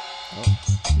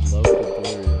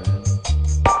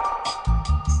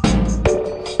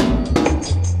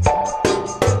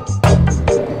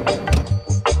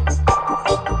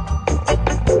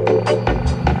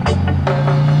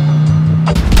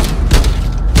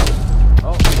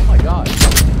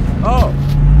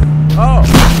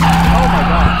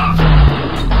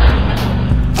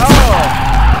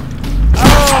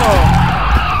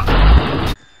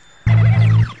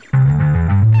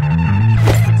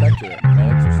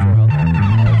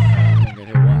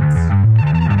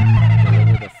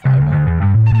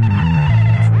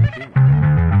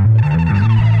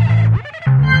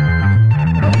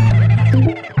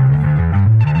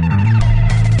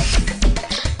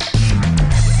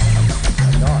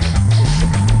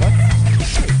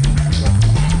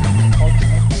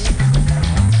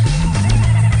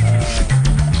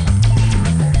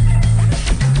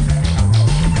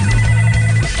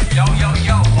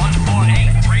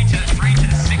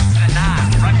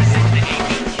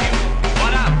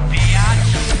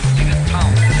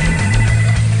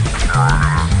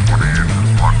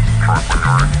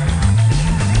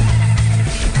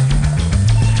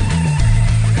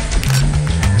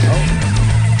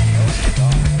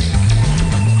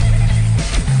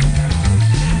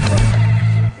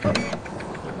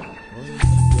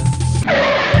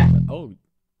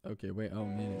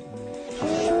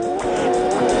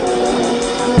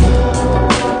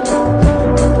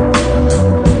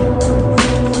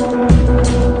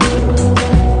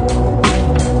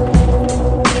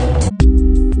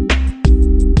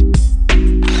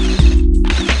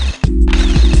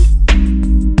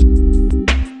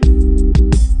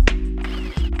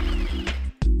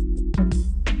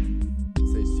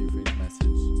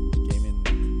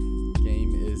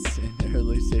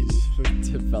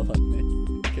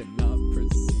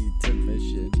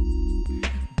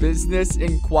 business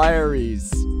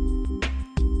inquiries.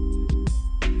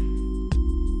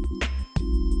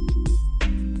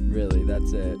 Really,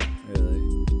 that's it.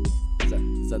 Really.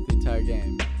 Is that the entire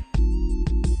game?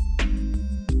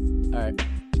 Alright.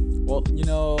 Well, you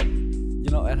know,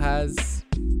 it has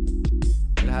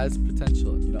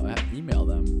potential. You know, email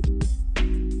them.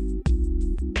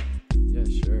 Yeah,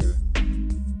 sure.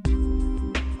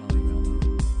 I'll email them.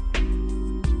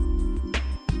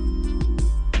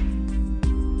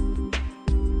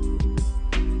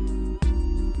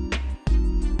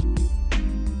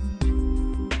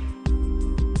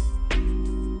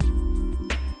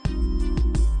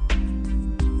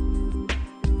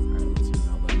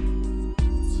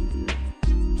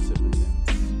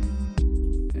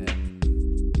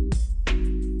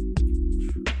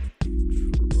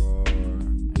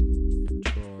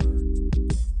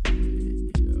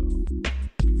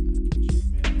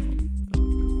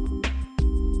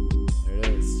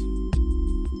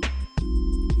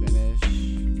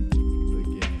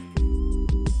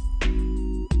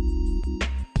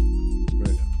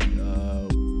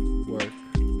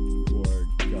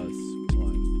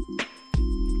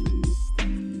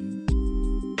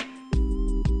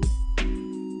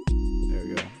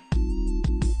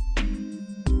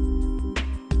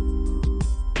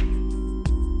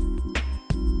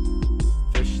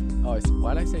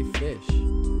 Why'd I say fish?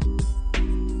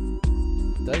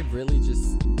 Did I really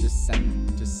just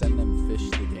send them fish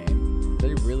the game?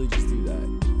 Did I really just do that?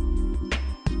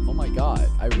 Oh my god,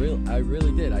 I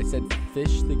really did. I said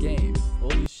fish the game.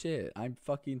 Holy shit, I'm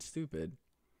fucking stupid.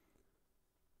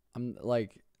 I'm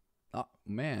like, oh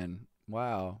man,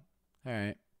 wow. All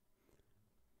right.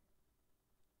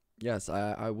 Yes,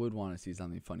 I would want to see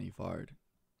something funny, Fard.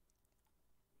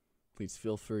 Please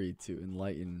feel free to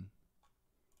enlighten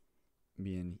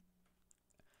me in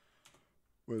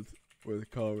with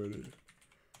comedy.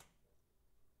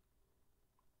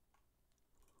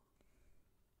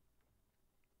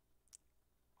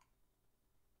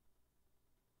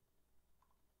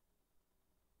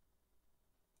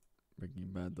 Breaking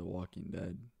Bad, The Walking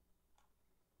Dead.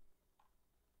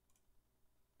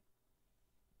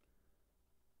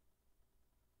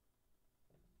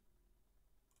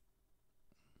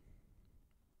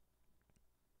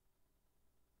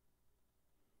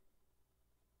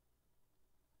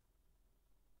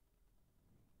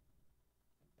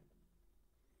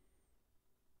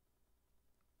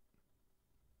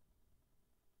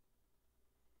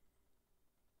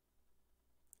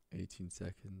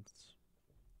 Seconds.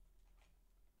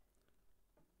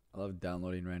 I love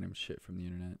downloading random shit from the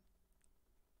internet.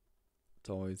 It's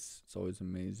always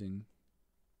amazing.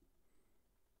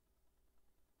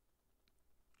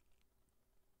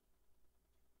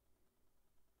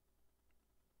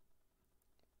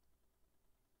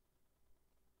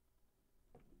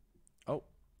 Oh,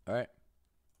 all right.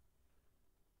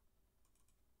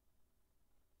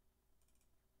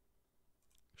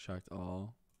 Shocked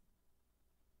all.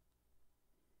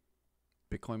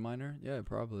 Bitcoin miner? Yeah,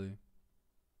 probably.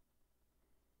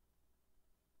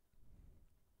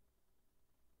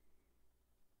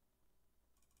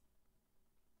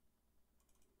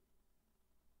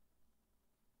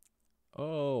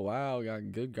 Oh, wow.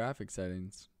 Got good graphic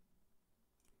settings.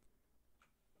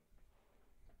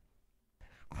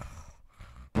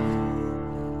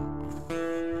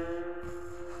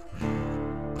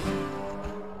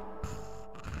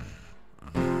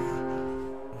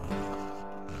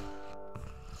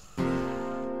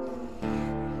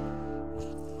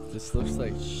 This looks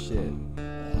like shit.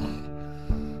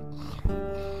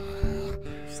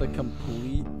 It's like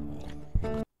complete.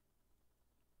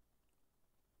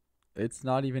 It's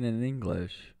not even in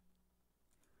English.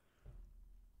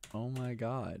 Oh my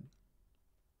god.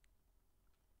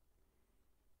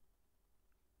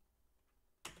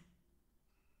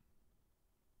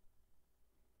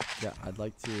 Yeah, I'd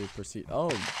like to proceed.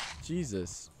 Oh,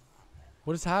 Jesus.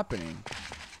 What is happening?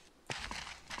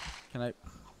 Can I,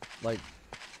 like...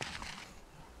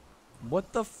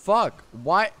 What the fuck?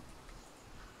 Why?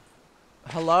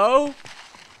 Hello?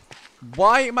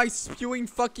 Why am I spewing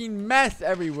fucking meth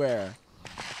everywhere?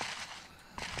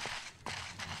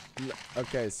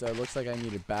 Okay, so it looks like I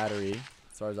need a battery,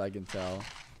 as far as I can tell.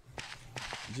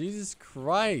 Jesus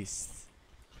Christ.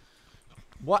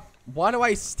 What? Why do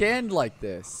I stand like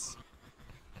this?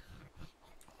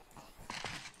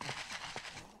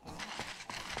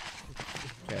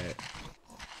 Okay.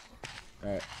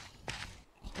 Alright.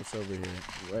 What's over here?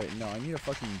 Wait, no, I need a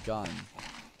fucking gun.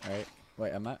 Alright.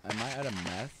 Wait, am I out of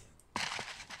meth?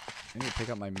 I need to pick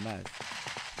up my meth.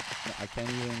 No, I can't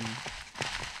even...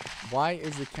 Why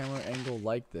is the camera angle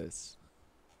like this?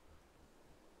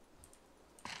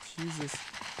 Jesus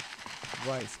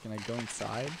Christ. Can I go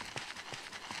inside?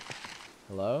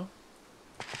 Hello?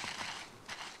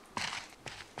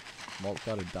 Walt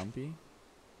got a dumpy?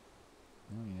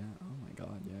 Oh yeah. Oh my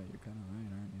god. Yeah, you're kind of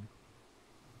right, aren't you?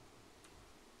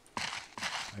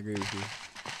 I agree with you.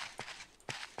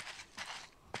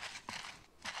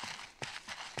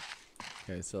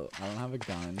 Okay, so I don't have a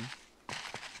gun.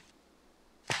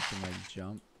 I can like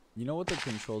jump. You know what the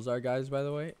controls are, guys, by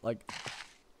the way? Like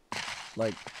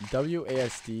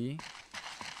WASD.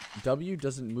 W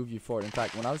doesn't move you forward. In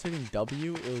fact, when I was hitting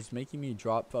W, it was making me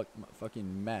drop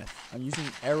fucking meth. I'm using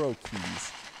arrow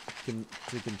keys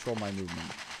to control my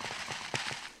movement.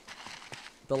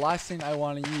 The last thing I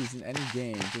want to use in any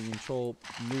game to control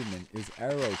movement is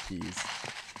arrow keys.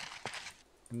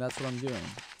 And that's what I'm doing.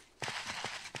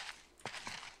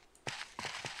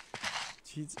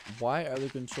 Jeez, why are the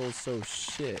controls so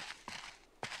shit?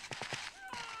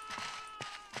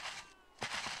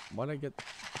 Why'd I get...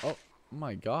 Oh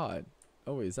my god.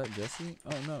 Oh wait, is that Jesse?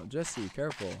 Oh no, Jesse,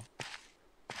 careful.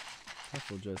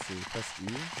 Careful, Jesse. Press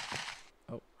E.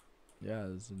 Oh, yeah,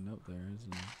 there's a note there,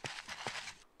 isn't there?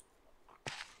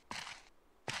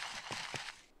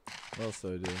 What else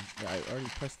do I do? Yeah, I already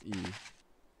pressed E.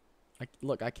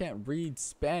 Look, I can't read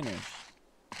Spanish.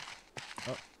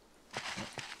 Oh.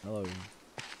 Hello.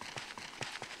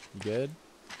 You good?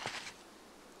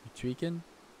 You tweaking?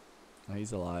 Oh,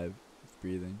 he's alive. He's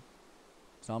breathing.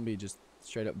 Zombie just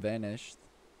straight up vanished.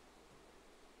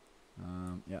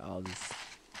 Yeah, I'll just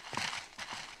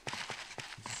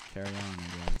carry on,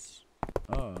 I guess.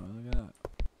 Oh, look at that.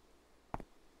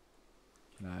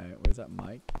 Can I... Where's that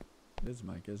mic? It is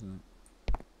mic, isn't it?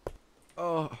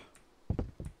 Oh!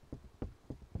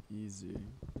 Easy.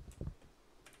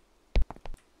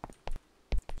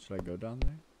 Should I go down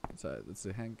there? That's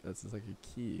like a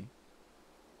key.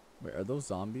 Wait, are those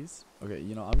zombies? Okay,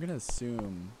 you know, I'm gonna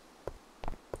assume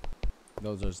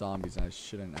those are zombies and I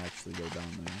shouldn't actually go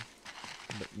down there.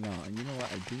 But no, and you know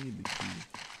what? I do need the key.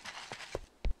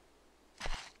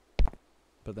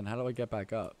 But then how do I get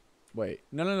back up? Wait,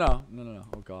 no.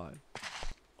 Oh god.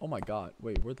 Oh my god.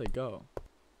 Wait, where'd they go?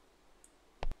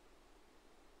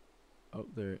 Oh,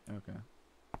 there. Okay.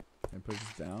 Can I push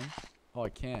this down? Oh, I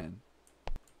can.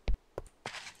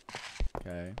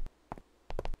 Okay.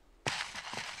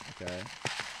 Okay.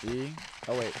 E.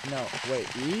 Oh wait, no. Wait,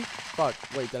 E? Fuck.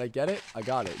 Wait, did I get it? I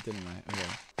got it, didn't I? Okay.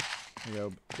 Here we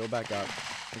go. Go back up.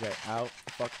 Okay, out.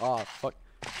 Fuck off.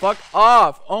 Fuck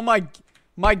off! Oh my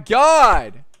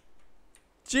god!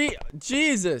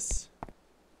 Jesus!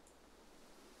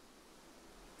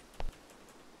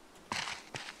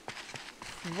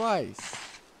 Christ.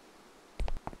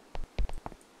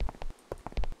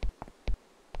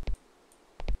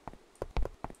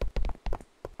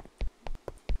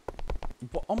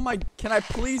 Oh my, can I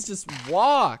please just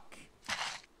walk?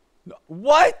 No,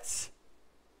 what?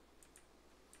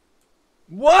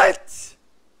 What?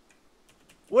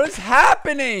 What is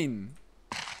happening?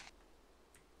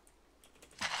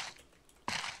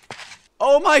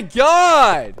 Oh my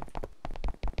god!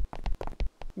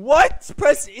 What?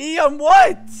 Press E on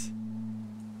what?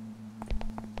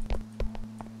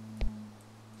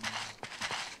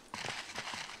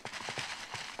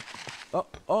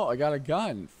 Oh, I got a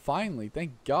gun. Finally,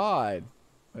 thank God.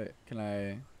 Wait, can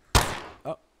I...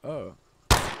 Oh,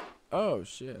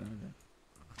 shit. Okay.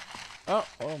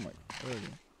 Oh my... There we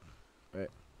go. Wait.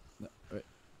 No, wait.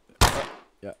 Oh,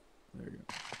 yeah. There we go.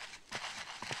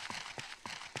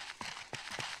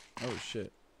 Oh,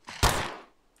 shit.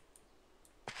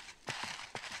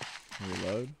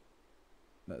 Reload.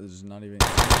 There's not even...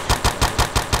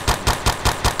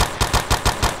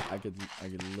 I could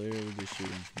literally just shoot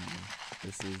him from here.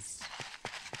 This is...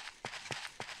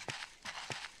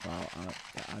 Wow,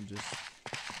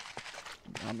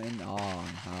 I'm in awe on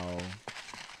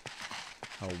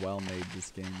how well made this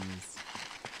game is.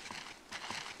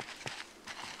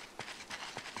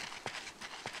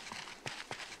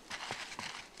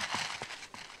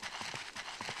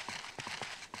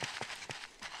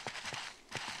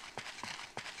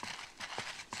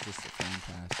 It's just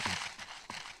fantastic.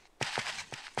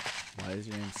 Why is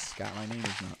your name Scat? My name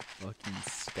is not fucking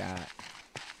Scat.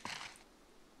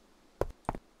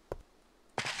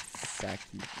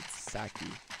 Saki. It's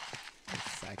Saki.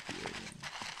 It's Saki alien.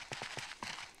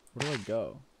 Where do I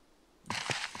go?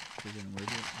 Where do I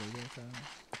go?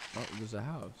 Oh, there's a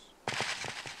house.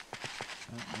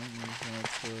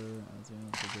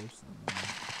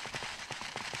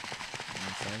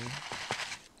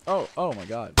 Oh my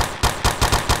god.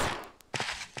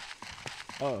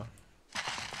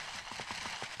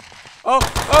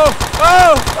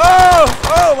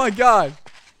 Oh my god.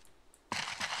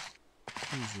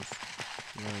 Jesus.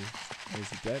 Is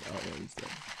he dead? Oh, yeah, he's dead.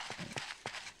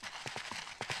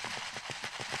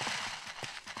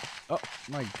 Oh,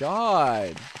 my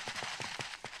God.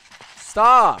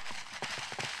 Stop!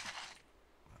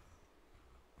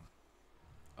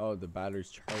 Oh, the battery's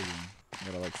charging. I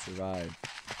gotta, like, survive.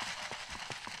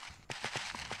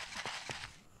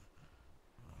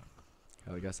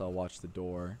 I guess I'll watch the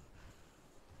door.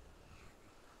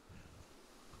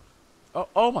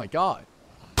 Oh my God.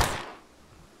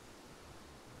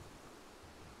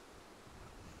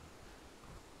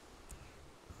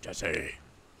 Jesse.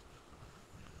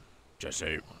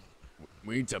 Jesse.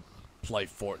 We need to play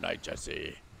Fortnite,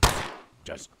 Jesse.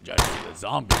 Jesse, the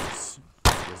zombies.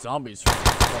 The zombies from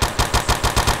Fortnite.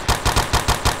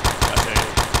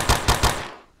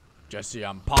 Jesse,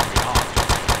 I'm popping off,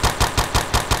 Jesse.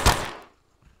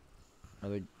 Are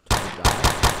they gonna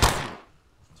die?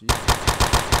 Jesus.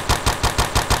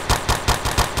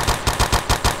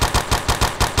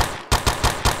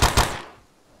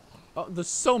 Oh, there's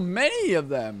so many of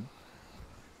them.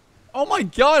 Oh my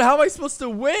God, how am I supposed to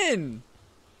win?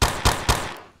 I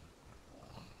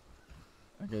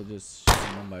could just shoot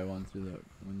them one by one through the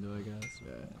window, I guess.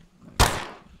 Yeah.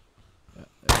 Yeah,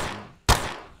 there we go.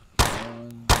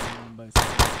 One by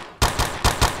side.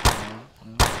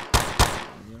 No.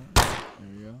 There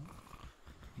we go.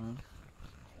 Come on.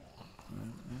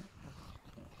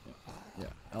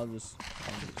 Yeah, I'll just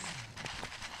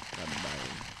grab the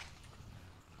battery.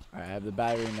 Alright, I have the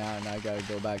battery now, and I gotta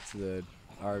go back to the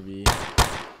RV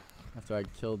after I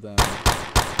killed them.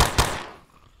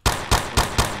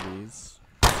 Zombies.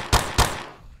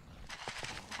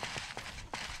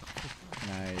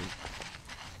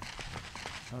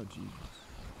 Oh Jesus!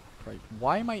 Right.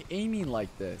 Why am I aiming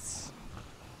like this?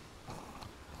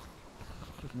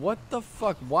 What the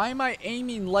fuck? Why am I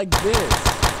aiming like this?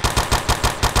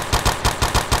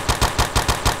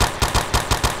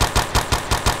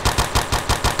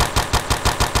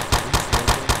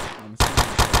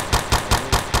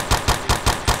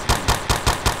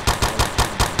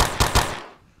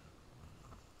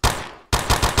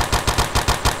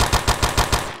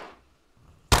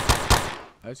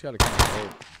 I just gotta kind of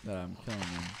hope that I'm killing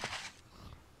them.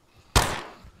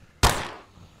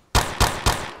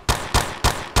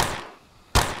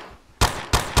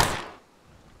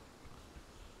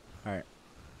 Alright.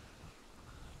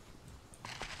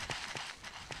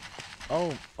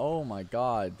 Oh my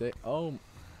God.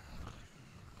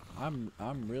 I'm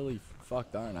really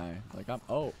fucked, aren't I? Like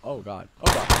oh God. Oh God.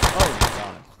 Oh my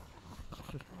God.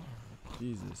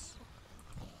 Jesus.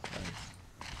 Christ.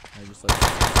 I just like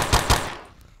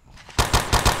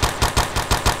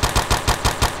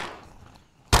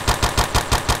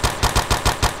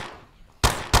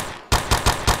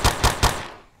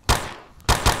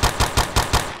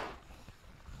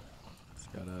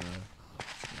gotta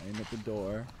aim at the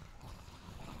door.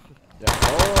 Yeah.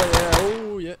 Oh yeah.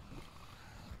 Oh yeah.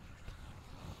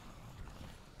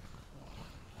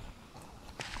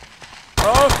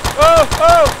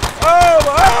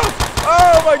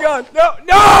 Oh my God.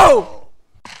 No.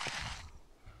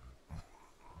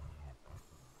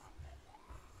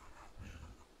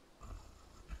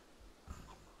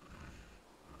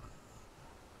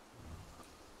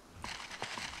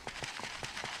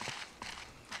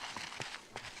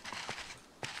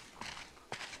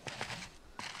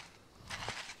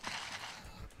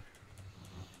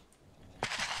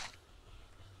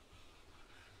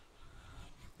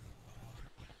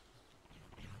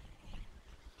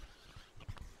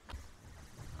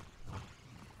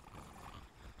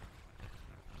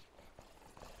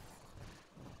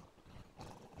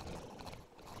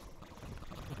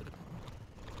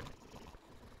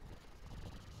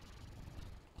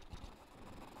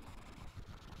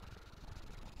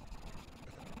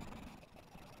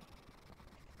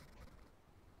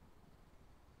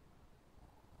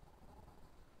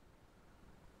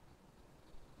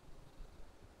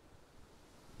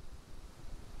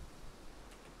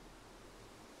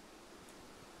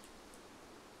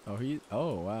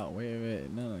 Oh wow,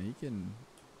 wait, no, he can.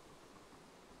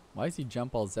 Why does he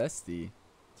jump all zesty?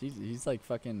 He's like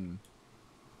fucking.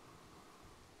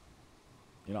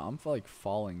 You know, I'm like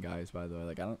falling, guys. By the way,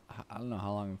 like I don't know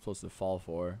how long I'm supposed to fall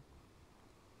for.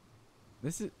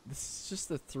 This is just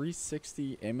a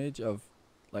 360 image of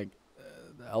like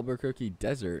the Albuquerque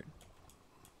desert.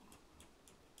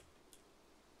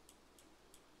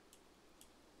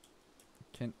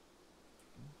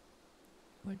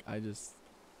 I just.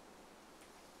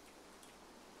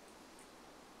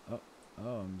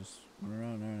 Oh, I'm just running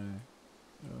around, aren't I?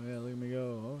 Oh yeah, look at me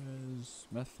go. Oh yeah, there's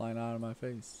meth flying out of my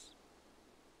face.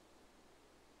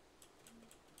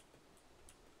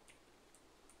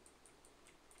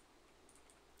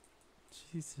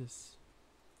 Jesus.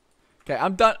 Okay,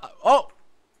 I'm done. Oh!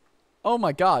 Oh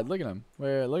my god, look at him.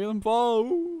 Wait, look at him fall.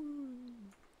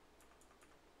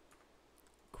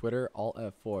 Quitter, Alt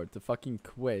F4. To fucking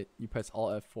quit, you press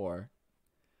Alt F4.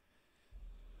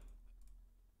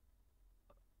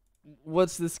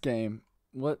 What's this game?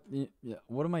 What? Yeah,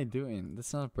 what am I doing?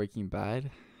 That's not Breaking Bad.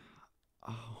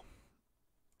 Oh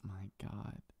my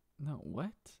god. No, what?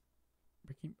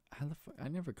 Breaking. How the fuck? I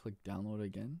never clicked download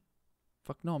again.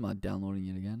 Fuck no, I'm not downloading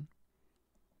it again.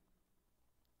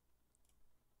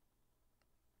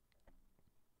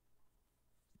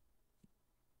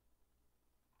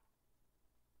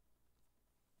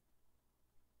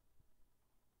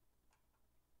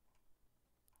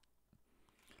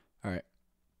 All right.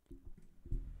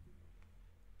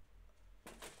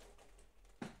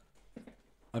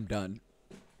 I'm done.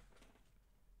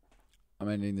 I'm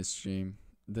ending the stream.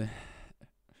 I'm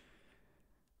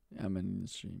ending the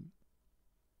stream.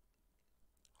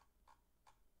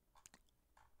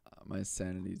 My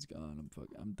sanity's gone.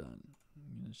 I'm done.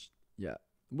 Yeah.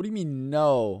 What do you mean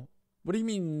no? What do you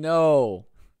mean no?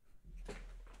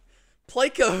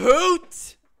 Play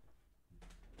Kahoot!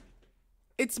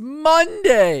 It's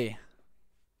Monday.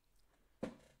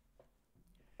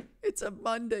 It's a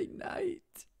Monday night.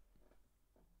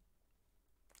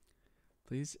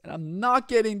 Please. And I'm not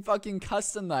getting fucking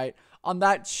custom night on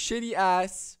that shitty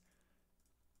ass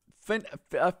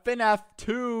FNAF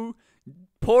 2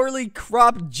 poorly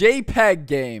cropped JPEG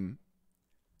game.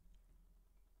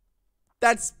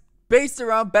 That's based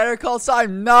around Better Call Saul.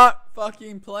 I'm not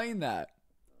fucking playing that.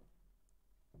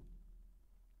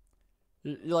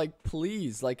 You're like,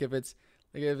 please, like if it's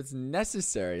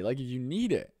necessary, like if you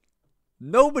need it.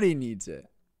 Nobody needs it.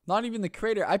 Not even the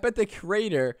creator. I bet the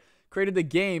creator created the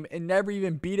game and never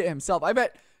even beat it himself. I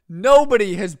bet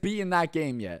nobody has beaten that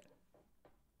game yet.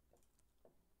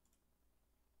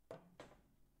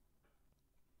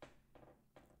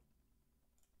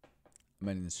 I'm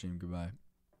ending the stream. Goodbye.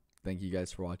 Thank you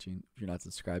guys for watching. If you're not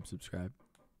subscribed, subscribe.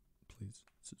 Please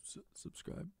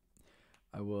subscribe.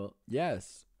 I will.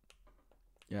 Yes.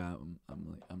 Yeah, I'm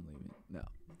leaving. No.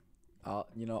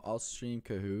 I'll stream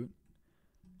Kahoot.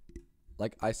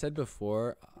 Like I said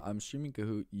before, I'm streaming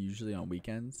Kahoot usually on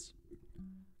weekends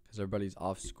because everybody's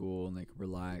off school and they can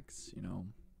relax,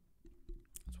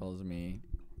 as well as me.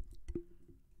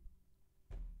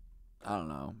 I don't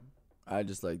know. I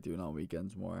just like doing on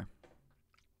weekends more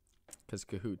because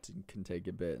Kahoot can take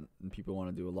a bit and people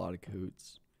want to do a lot of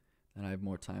Kahoots and I have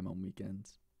more time on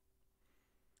weekends.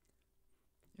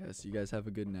 Yes, you guys have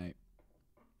a good night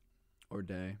or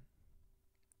day.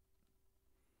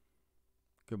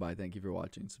 Goodbye. Thank you for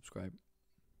watching. Subscribe.